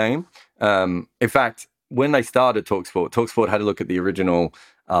a big name. In fact, when they started TalkSport had a look at the original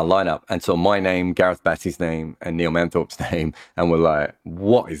lineup and saw my name, Gareth Bassey's name, and Neil Manthorpe's name, and were like,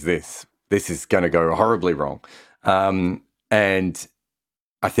 what is this? This is going to go horribly wrong. And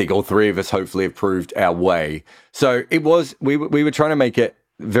I think all three of us hopefully have proved our way. So it was, we were trying to make it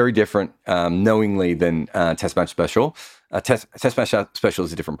very different, knowingly, than Test Match Special. Test Match Special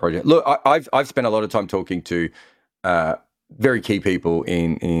is a different project. Look, I've spent a lot of time talking to very key people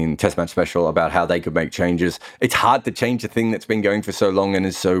in Test Match Special about how they could make changes. It's hard to change a thing that's been going for so long and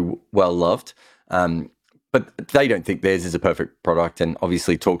is so well loved. But they don't think theirs is a perfect product. And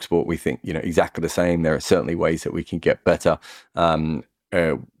obviously TalkSport, we think, exactly the same. There are certainly ways that we can get better.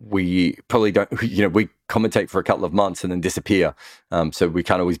 We probably don't, we commentate for a couple of months and then disappear. So we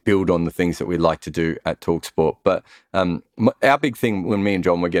can't always build on the things that we like to do at TalkSport. But our big thing when me and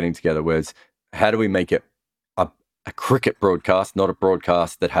John were getting together was, how do we make it a cricket broadcast, not a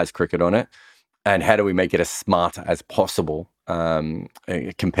broadcast that has cricket on it? And how do we make it as smart as possible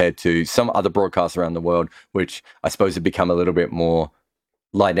compared to some other broadcasts around the world, which I suppose have become a little bit more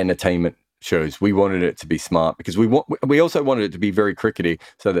light entertainment shows. We wanted it to be smart because we also wanted it to be very crickety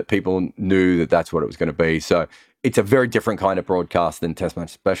so that people knew that that's what it was going to be. So it's a very different kind of broadcast than Test Match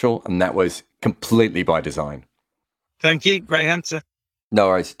Special, and that was completely by design. Thank you. Great answer. No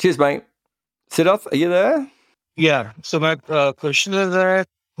worries. Cheers, mate. Siddharth, are you there? Yeah. So my question is that I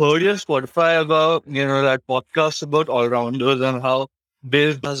heard your Spotify about, that podcast about all-rounders and how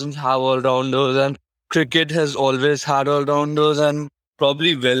Bill doesn't have all-rounders and cricket has always had all-rounders and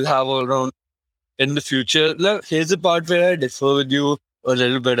probably will have all-round in the future. Look, here's the part where I differ with you a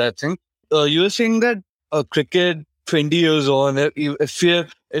little bit, I think. You were saying that cricket 20 years on,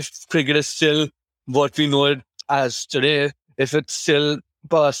 if cricket is still what we know it as today, if it's still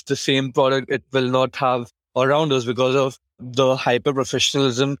past the same product, it will not have all-rounders because of the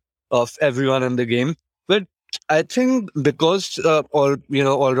hyper-professionalism of everyone in the game. But I think because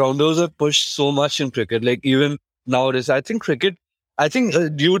all-rounders are pushed so much in cricket, like even nowadays, I think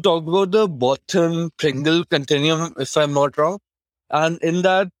you talked about the Botham-Pringle continuum, if I'm not wrong. And in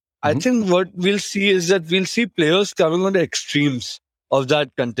that, I think what we'll see is that we'll see players coming on the extremes of that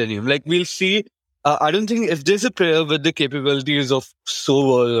continuum. Like we'll see, I don't think if there's a player with the capabilities of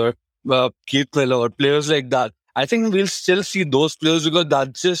Soval or Keith Miller or players like that, I think we'll still see those players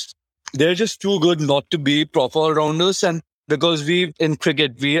because they're just too good not to be proper all-rounders. And because in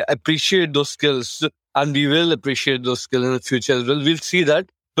cricket, we appreciate those skills and we will appreciate those skills in the future as well. We'll see that.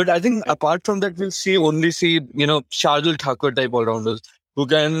 But I think apart from that, we'll only see, Shardul Thakur type all-rounders who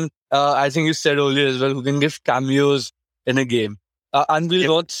can, I think you said earlier as well, who can give cameos in a game. And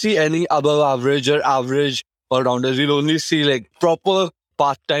we'll not see any above average or average all-rounders. We'll only see like proper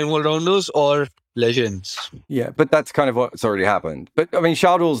part-time all-rounders or legends. Yeah, but that's kind of what's already happened. But I mean,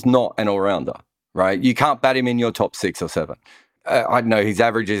 Shardul's not an all-rounder, right? You can't bat him in your top 6 or 7. I don't know, his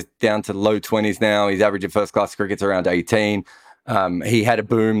average is down to low 20s now. His average of first-class cricket's around 18. He had a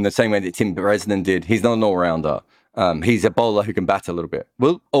boom the same way that Tim Bresnan did. He's not an all-rounder. He's a bowler who can bat a little bit.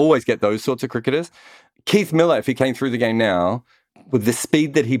 We'll always get those sorts of cricketers. Keith Miller, if he came through the game now, with the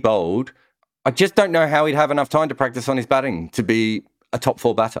speed that he bowled, I just don't know how he'd have enough time to practice on his batting to be a top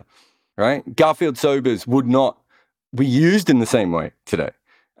 4 batter, right? Garfield Sobers would not be used in the same way today.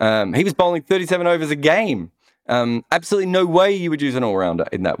 He was bowling 37 overs a game. Absolutely no way you would use an all-rounder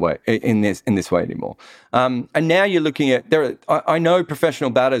in that way, in this way anymore. And now you're looking at, I know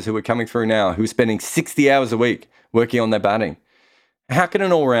professional batters who are coming through now who are spending 60 hours a week working on their batting. How can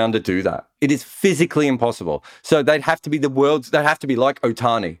an all-rounder do that? It is physically impossible. So they'd have to be like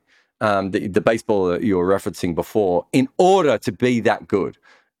Ohtani. the baseball that you were referencing before, in order to be that good.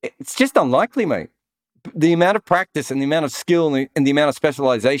 It's just unlikely, mate. The amount of practice and the amount of skill and the amount of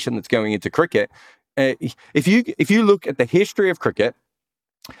specialization that's going into cricket. If you look at the history of cricket,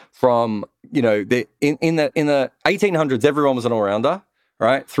 from in the 1800s, everyone was an all-rounder,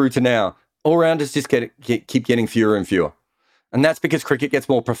 right? Through to now, all-rounders just keep getting fewer and fewer. And that's because cricket gets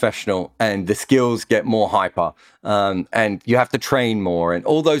more professional and the skills get more hyper, and you have to train more and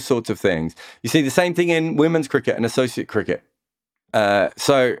all those sorts of things. You see the same thing in women's cricket and associate cricket.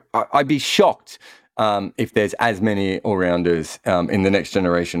 So I'd be shocked if there's as many all-rounders in the next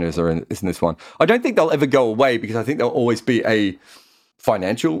generation as there is in this one. I don't think they'll ever go away because I think there'll always be a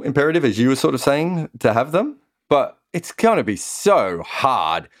financial imperative, as you were sort of saying, to have them. But it's going to be so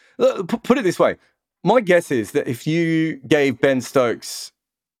hard. Put it this way. My guess is that if you gave Ben Stokes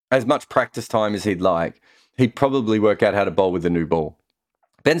as much practice time as he'd like, he'd probably work out how to bowl with the new ball.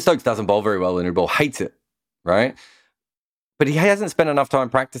 Ben Stokes doesn't bowl very well with the new ball, hates it, right? But he hasn't spent enough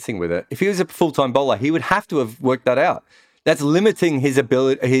time practicing with it. If he was a full-time bowler, he would have to have worked that out. That's limiting his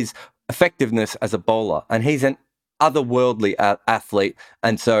ability, his effectiveness as a bowler. And he's an otherworldly athlete.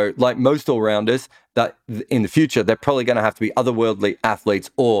 And so, like most all-rounders, that in the future, they're probably going to have to be otherworldly athletes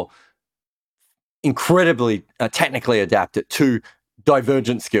or incredibly technically adapted to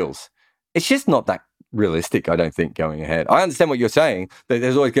divergent skills. It's just not that realistic, I don't think, going ahead. I understand what you're saying, that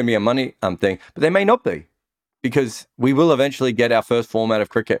there's always going to be a money thing, but there may not be, because we will eventually get our first format of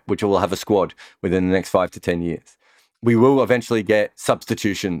cricket, which will have a squad within the next 5 to 10 years. We will eventually get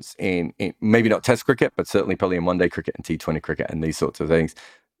substitutions in maybe not Test cricket, but certainly probably in one-day cricket and T20 cricket and these sorts of things.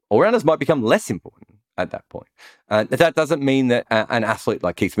 All-rounders might become less important at that point. That doesn't mean that an athlete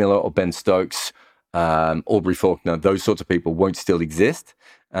like Keith Miller or Ben Stokes, Aubrey Faulkner, those sorts of people won't still exist.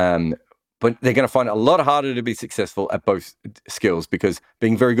 But they're going to find it a lot harder to be successful at both skills, because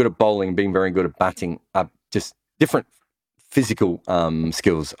being very good at bowling, being very good at batting, just different physical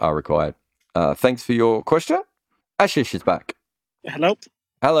skills are required. Thanks for your question. Ashish is back. Hello.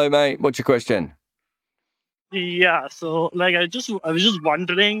 Hello, mate. What's your question? Yeah, so I was just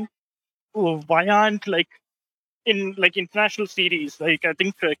wondering, why aren't in international series, I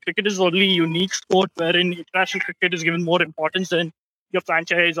think cricket is the only unique sport wherein international cricket is given more importance than your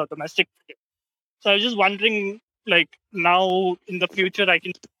franchise or domestic cricket. So I was just wondering, now in the future, I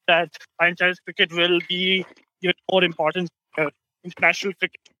can see that franchise cricket will be given more importance to international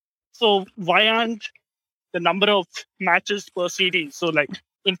cricket. So why aren't the number of matches per series, so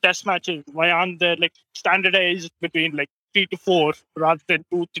in test matches, why aren't there standardized between 3 to 4 rather than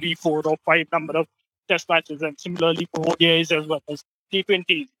 2, 3, 4 or 5 number of test matches, and similarly for ODIs as well as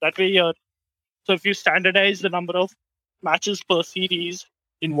T20s? That way, so if you standardize the number of matches per series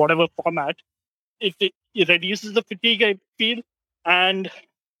in whatever format, it reduces the fatigue, I feel, and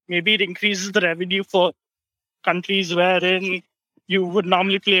maybe it increases the revenue for countries wherein you would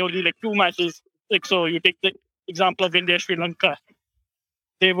normally play only 2 matches. So you take the example of India, Sri Lanka.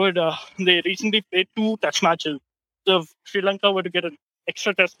 They recently played 2 test matches. So if Sri Lanka were to get an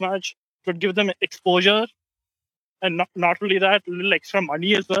extra test match, it would give them exposure, and not only that, a little extra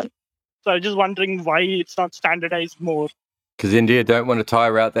money as well. So I was just wondering why it's not standardized more. Because India don't want to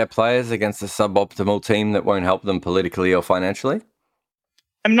tire out their players against a suboptimal team that won't help them politically or financially?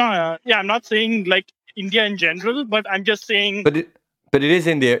 I'm not saying India in general, but I'm just saying... But it is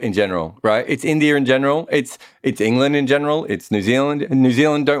India in general, right? It's India in general. It's England in general. It's New Zealand. New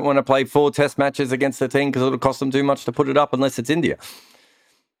Zealand don't want to play 4 test matches against the team because it'll cost them too much to put it up unless it's India.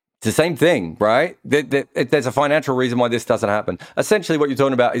 It's the same thing, right? There's a financial reason why this doesn't happen. Essentially, what you're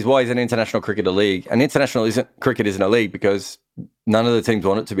talking about is, why is an international cricket a league? And international cricket isn't a league because none of the teams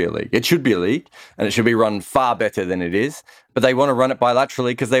want it to be a league. It should be a league, and it should be run far better than it is. But they want to run it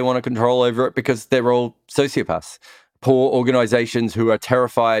bilaterally because they want to control over it, because they're all sociopaths. Poor organizations who are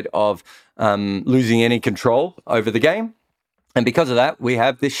terrified of losing any control over the game. And because of that, we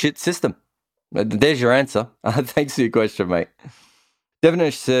have this shit system. There's your answer. Thanks for your question, mate.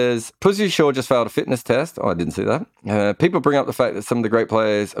 Devonish says, Pussy Shaw just failed a fitness test. Oh, I didn't see that. People bring up the fact that some of the great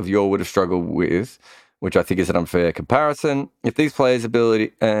players of yore would have struggled with, which I think is an unfair comparison. If these players'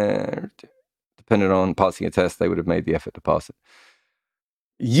 ability depended on passing a test, they would have made the effort to pass it.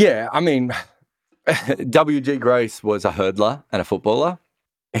 Yeah, I mean... W.G. Grace was a hurdler and a footballer.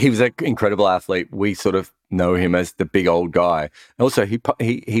 He was an incredible athlete. We sort of know him as the big old guy. Also, he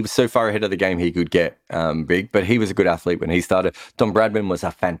was so far ahead of the game he could get big, but he was a good athlete when he started. Don Bradman was a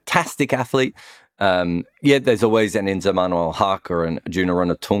fantastic athlete. There's always an Enzo Manuel Haq or an Juna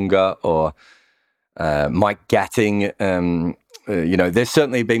Ranatunga or Mike Gatting there's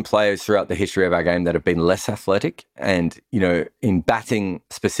certainly been players throughout the history of our game that have been less athletic, and in batting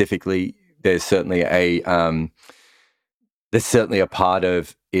specifically, there's certainly a part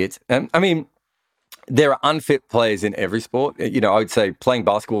of it. I mean, there are unfit players in every sport. I would say playing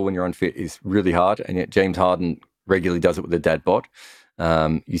basketball when you're unfit is really hard, and yet James Harden regularly does it with a dad bod.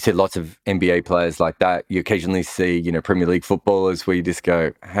 You see lots of NBA players like that. You occasionally see, Premier League footballers where you just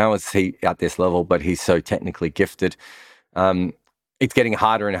go, how is he at this level? But he's so technically gifted. It's getting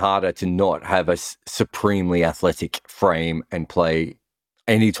harder and harder to not have a supremely athletic frame and play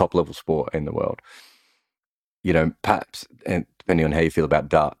any top level sport in the world. Perhaps, and depending on how you feel about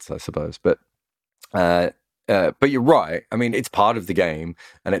darts, I suppose. But you're right. I mean, it's part of the game,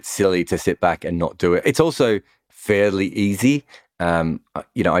 and it's silly to sit back and not do it. It's also fairly easy. I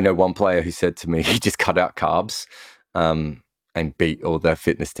know one player who said to me he just cut out carbs and beat all their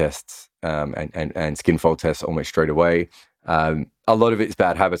fitness tests and skin fold tests almost straight away. A lot of it is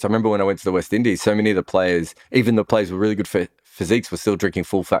bad habits. I remember when I went to the West Indies, so many of the players, even the players with really good physiques, were still drinking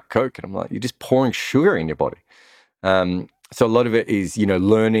full fat Coke. And I'm like, you're just pouring sugar in your body. So a lot of it is,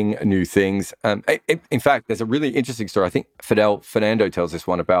 learning new things. In fact, there's a really interesting story. I think Fidel Fernando tells this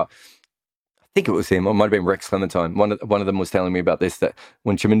one about, I think it was him, or it might have been Rex Clementine. One of them was telling me about this, that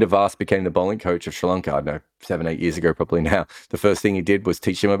when Chaminda Vaas became the bowling coach of Sri Lanka, I don't know, 7-8 years ago probably now, the first thing he did was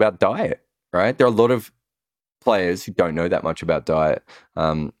teach them about diet, right? There are a lot of players who don't know that much about diet.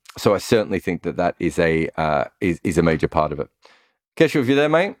 So I certainly think that is a major part of it. Keshav, you there,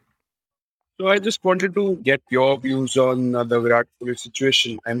 mate? So I just wanted to get your views on the Virat Kohli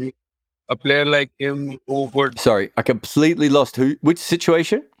situation. I mean, a player like him who would... Sorry, I completely lost which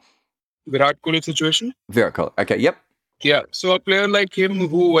situation? Virat Kohli situation. Virat Kohli. Okay, yep. Yeah, so a player like him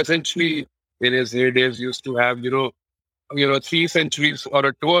who essentially in his heydays used to have, 3 centuries or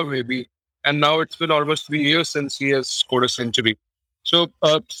a tour maybe, and now it's been almost 3 years since he has scored a century. So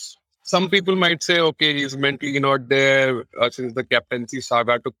some people might say, okay, he's mentally not there since the captaincy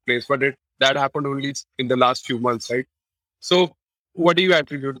saga took place, but that happened only in the last few months, right? So what do you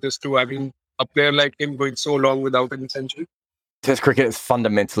attribute this to? I mean, a player like him going so long without any century? Test cricket has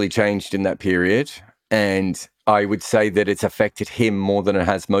fundamentally changed in that period, and I would say that it's affected him more than it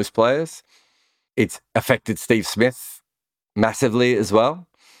has most players. It's affected Steve Smith massively as well.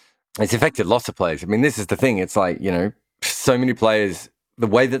 It's affected lots of players. I mean, this is the thing. It's like, so many players, the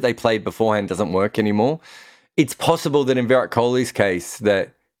way that they played beforehand doesn't work anymore. It's possible that in Virat Kohli's case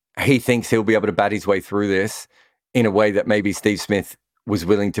that he thinks he'll be able to bat his way through this in a way that maybe Steve Smith was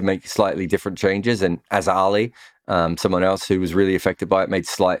willing to make slightly different changes, and Azhar Ali, someone else who was really affected by it, made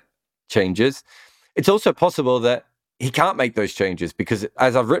slight changes. It's also possible that he can't make those changes because,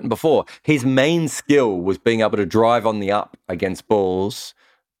 as I've written before, his main skill was being able to drive on the up against balls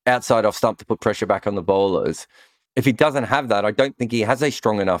outside off stump to put pressure back on the bowlers. If he doesn't have that, I don't think he has a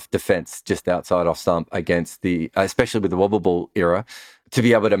strong enough defense just outside off stump against especially with the wobble ball era, to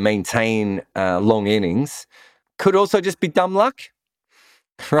be able to maintain long innings. Could also just be dumb luck,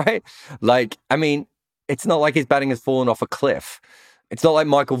 right? Like, I mean, it's not like his batting has fallen off a cliff. It's not like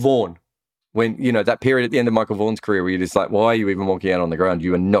Michael Vaughan, when, that period at the end of Michael Vaughan's career where you're just like, why are you even walking out on the ground?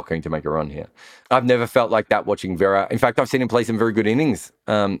 You are not going to make a run here. I've never felt like that watching Virat. In fact, I've seen him play some very good innings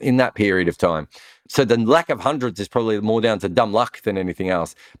in that period of time. So the lack of hundreds is probably more down to dumb luck than anything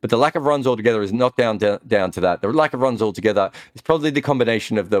else. But the lack of runs altogether is not down to that. The lack of runs altogether is probably the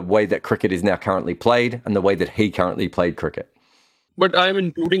combination of the way that cricket is now currently played and the way that he currently played cricket. But I'm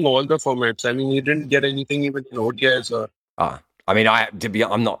including all the formats. I mean, he didn't get anything even in ODIs or... I mean,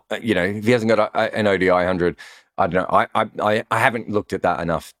 I'm not, if he hasn't got an ODI 100, I don't know. I haven't looked at that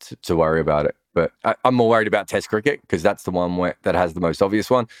enough to worry about it. But I'm more worried about Test cricket because that's the one that has the most obvious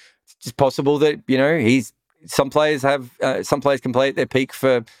one. It's just possible that, some players can play at their peak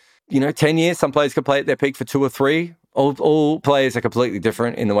for, 10 years. Some players can play at their peak for 2 or 3. All players are completely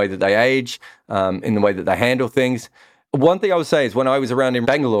different in the way that they age, in the way that they handle things. One thing I would say is when I was around in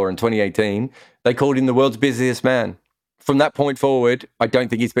Bangalore in 2018, they called him the world's busiest man. From that point forward, I don't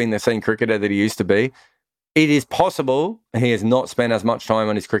think he's been the same cricketer that he used to be. It is possible he has not spent as much time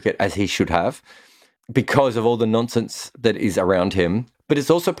on his cricket as he should have because of all the nonsense that is around him. But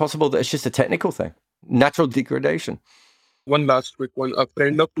it's also possible that it's just a technical thing, natural degradation. One last quick one. A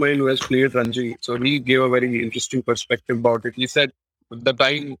friend of mine who has played Ranji, so he gave a very interesting perspective about it. He said the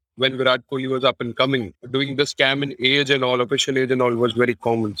time when Virat Kohli was up and coming, doing the scam in age and all, official age and all was very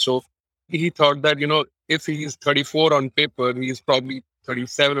common. So he thought that, if he's 34 on paper, he's probably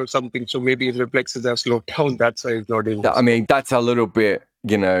 37 or something. So maybe his reflexes have slowed down. That's why he's not able to. I mean, that's a little bit,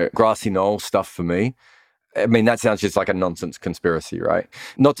 grassy knoll stuff for me. I mean, that sounds just like a nonsense conspiracy, right?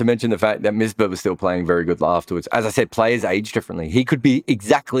 Not to mention the fact that Misbah was still playing very good afterwards. As I said, players age differently. He could be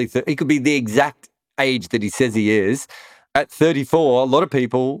he could be the exact age that he says he is. At 34, a lot of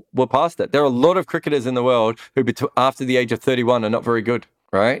people were past that. There are a lot of cricketers in the world who, after the age of 31, are not very good,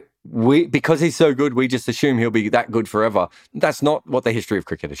 right? Because he's so good, we just assume he'll be that good forever. That's not what the history of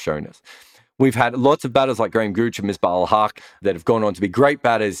cricket has shown us. We've had lots of batters like Graham Gooch and Misbah al-Haq that have gone on to be great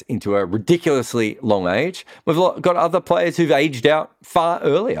batters into a ridiculously long age. We've got other players who've aged out far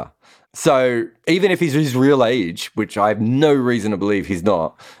earlier. So even if he's his real age, which I have no reason to believe he's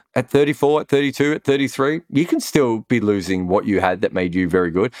not, at 34, at 32, at 33, you can still be losing what you had that made you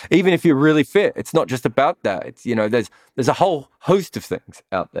very good. Even if you're really fit, it's not just about that. It's, there's a whole host of things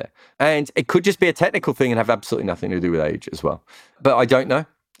out there. And it could just be a technical thing and have absolutely nothing to do with age as well. But I don't know.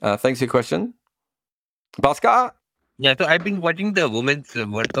 Thanks for your question. Bhaskar? Yeah, so I've been watching the Women's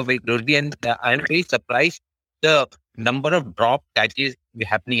World Cup very closely, and I'm very surprised the number of drop catches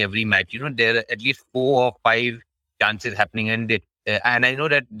happening every match. There are at least 4 or 5 chances happening, and I know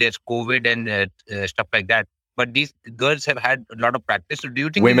that there's COVID and stuff like that, but these girls have had a lot of practice. So do you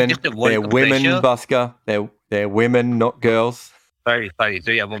think women, it's just a World they're Cup women, pressure? Bhaskar. They're women, not girls. Sorry.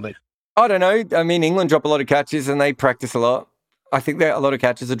 So yeah, women. I don't know. I mean, England drop a lot of catches and they practice a lot. I think that a lot of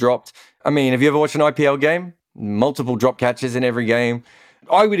catches are dropped. I mean, have you ever watched an IPL game? Multiple drop catches in every game.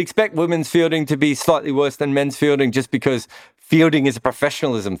 I would expect women's fielding to be slightly worse than men's fielding just because fielding is a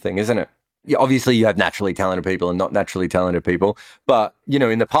professionalism thing, isn't it? Yeah, obviously, you have naturally talented people and not naturally talented people. But,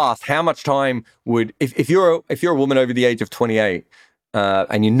 in the past, how much time would... If you're a woman over the age of 28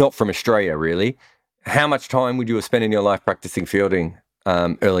 and you're not from Australia, really, how much time would you have spent in your life practicing fielding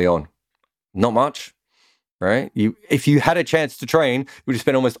early on? Not much. Right? If you had a chance to train, you would have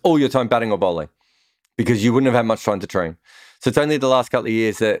spent almost all your time batting or bowling because you wouldn't have had much time to train. So it's only the last couple of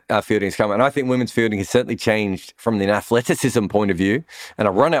years that fielding has come. And I think women's fielding has certainly changed from an athleticism point of view and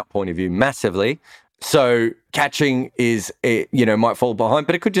a run-out point of view massively. So catching might fall behind,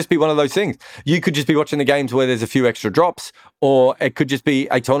 but it could just be one of those things. You could just be watching the games where there's a few extra drops, or it could just be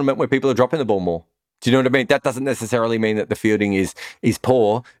a tournament where people are dropping the ball more. Do you know what I mean? That doesn't necessarily mean that the fielding is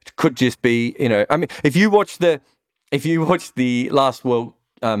poor. It could just be, I mean, if you watch the last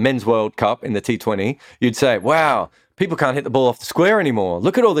men's World Cup in the T20, you'd say, wow, people can't hit the ball off the square anymore.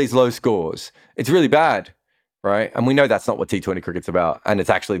 Look at all these low scores. It's really bad, right? And we know that's not what T20 cricket's about, and it's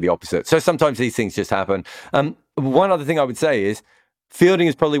actually the opposite. So sometimes these things just happen. One other thing I would say is fielding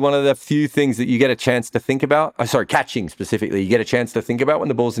is probably one of the few things that you get a chance to think about. Catching specifically, you get a chance to think about when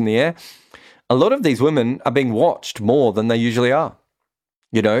the ball's in the air. A lot of these women are being watched more than they usually are.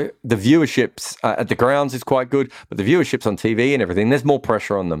 The viewerships at the grounds is quite good, but the viewerships on TV and everything, there's more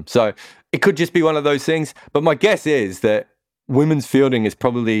pressure on them. So it could just be one of those things. But my guess is that women's fielding is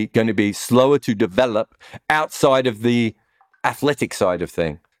probably going to be slower to develop outside of the athletic side of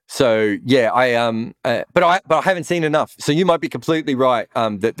thing. So yeah, but I haven't seen enough. So you might be completely right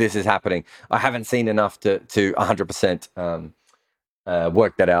that this is happening. I haven't seen enough to 100%.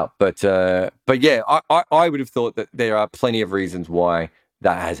 Work that out, but yeah, I would have thought that there are plenty of reasons why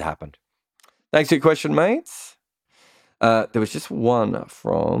that has happened. Thanks for your question, mates. There was just one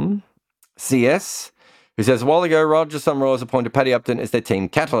from CS who says, a while ago, Roger Summerall appointed Paddy Upton as their team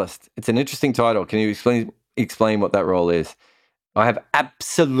catalyst. It's an interesting title. Can you explain what that role is? I have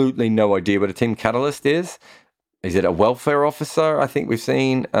absolutely no idea what a team catalyst is. Is it a welfare officer? I think we've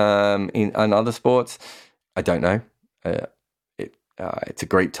seen in other sports. I don't know. It's a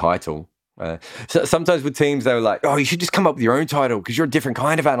great title. So sometimes with teams, they were like, oh, you should just come up with your own title because you're a different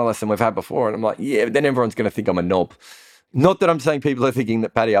kind of analyst than we've had before. And I'm like, yeah, but then everyone's going to think I'm a knob. Not that I'm saying people are thinking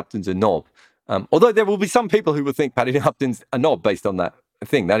that Paddy Upton's a knob. Although there will be some people who will think Paddy Upton's a knob based on that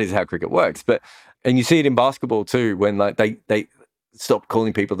thing. That is how cricket works. And you see it in basketball too, when like they stopped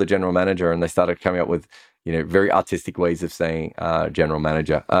calling people the general manager and they started coming up with very artistic ways of saying general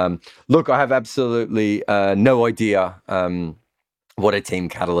manager. Look, I have absolutely no idea what a team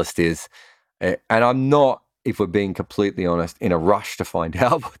catalyst is. And I'm not, if we're being completely honest, in a rush to find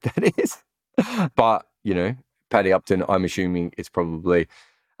out what that is. But, Paddy Upton, I'm assuming it's probably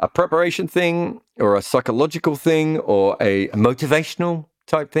a preparation thing or a psychological thing or a motivational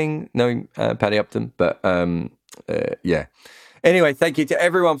type thing, knowing Paddy Upton. But, yeah. Anyway, thank you to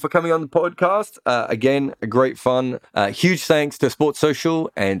everyone for coming on the podcast. Again, great fun. Huge thanks to Sports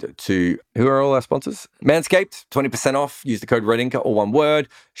Social and to, who are all our sponsors? Manscaped, 20% off. Use the code REDINKA, all one word.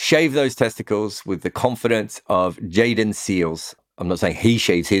 Shave those testicles with the confidence of Jaden Seals. I'm not saying he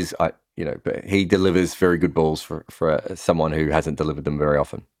shaves his, but he delivers very good balls for someone who hasn't delivered them very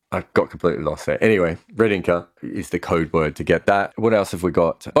often. I got completely lost there. Anyway, Red Inca is the code word to get that. What else have we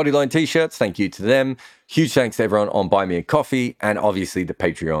got? Bodyline t-shirts. Thank you to them. Huge thanks to everyone on Buy Me a Coffee, and obviously the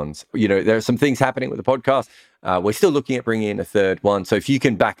Patreons. You know, there are some things happening with the podcast. We're still looking at bringing in a third one. So if you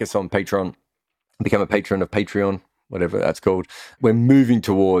can back us on Patreon, become a patron of Patreon, whatever that's called, we're moving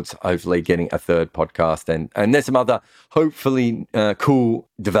towards hopefully getting a third podcast. And there's some other hopefully cool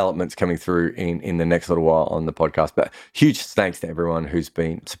developments coming through in the next little while on the podcast. But huge thanks to everyone who's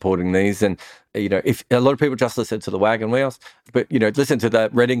been supporting these. And, you know, if a lot of people just listen to the Wagon Wheels, but, you know, listen to the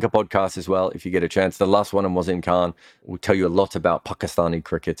Red Inca podcast as well if you get a chance. The last one on Wasim Khan will tell you a lot about Pakistani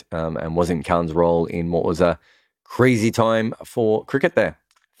cricket and Wasim Khan's role in what was a crazy time for cricket there.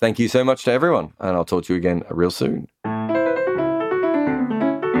 Thank you so much to everyone, and I'll talk to you again real soon.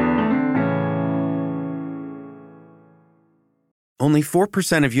 Only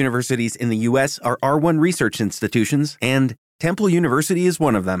 4% of universities in the U.S. are R1 research institutions, and Temple University is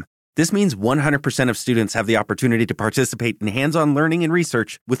one of them. This means 100% of students have the opportunity to participate in hands-on learning and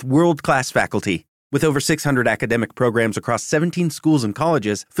research with world-class faculty. With over 600 academic programs across 17 schools and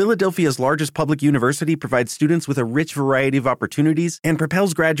colleges, Philadelphia's largest public university provides students with a rich variety of opportunities and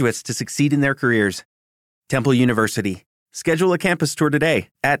propels graduates to succeed in their careers. Temple University. Schedule a campus tour today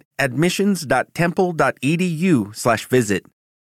at admissions.temple.edu/visit.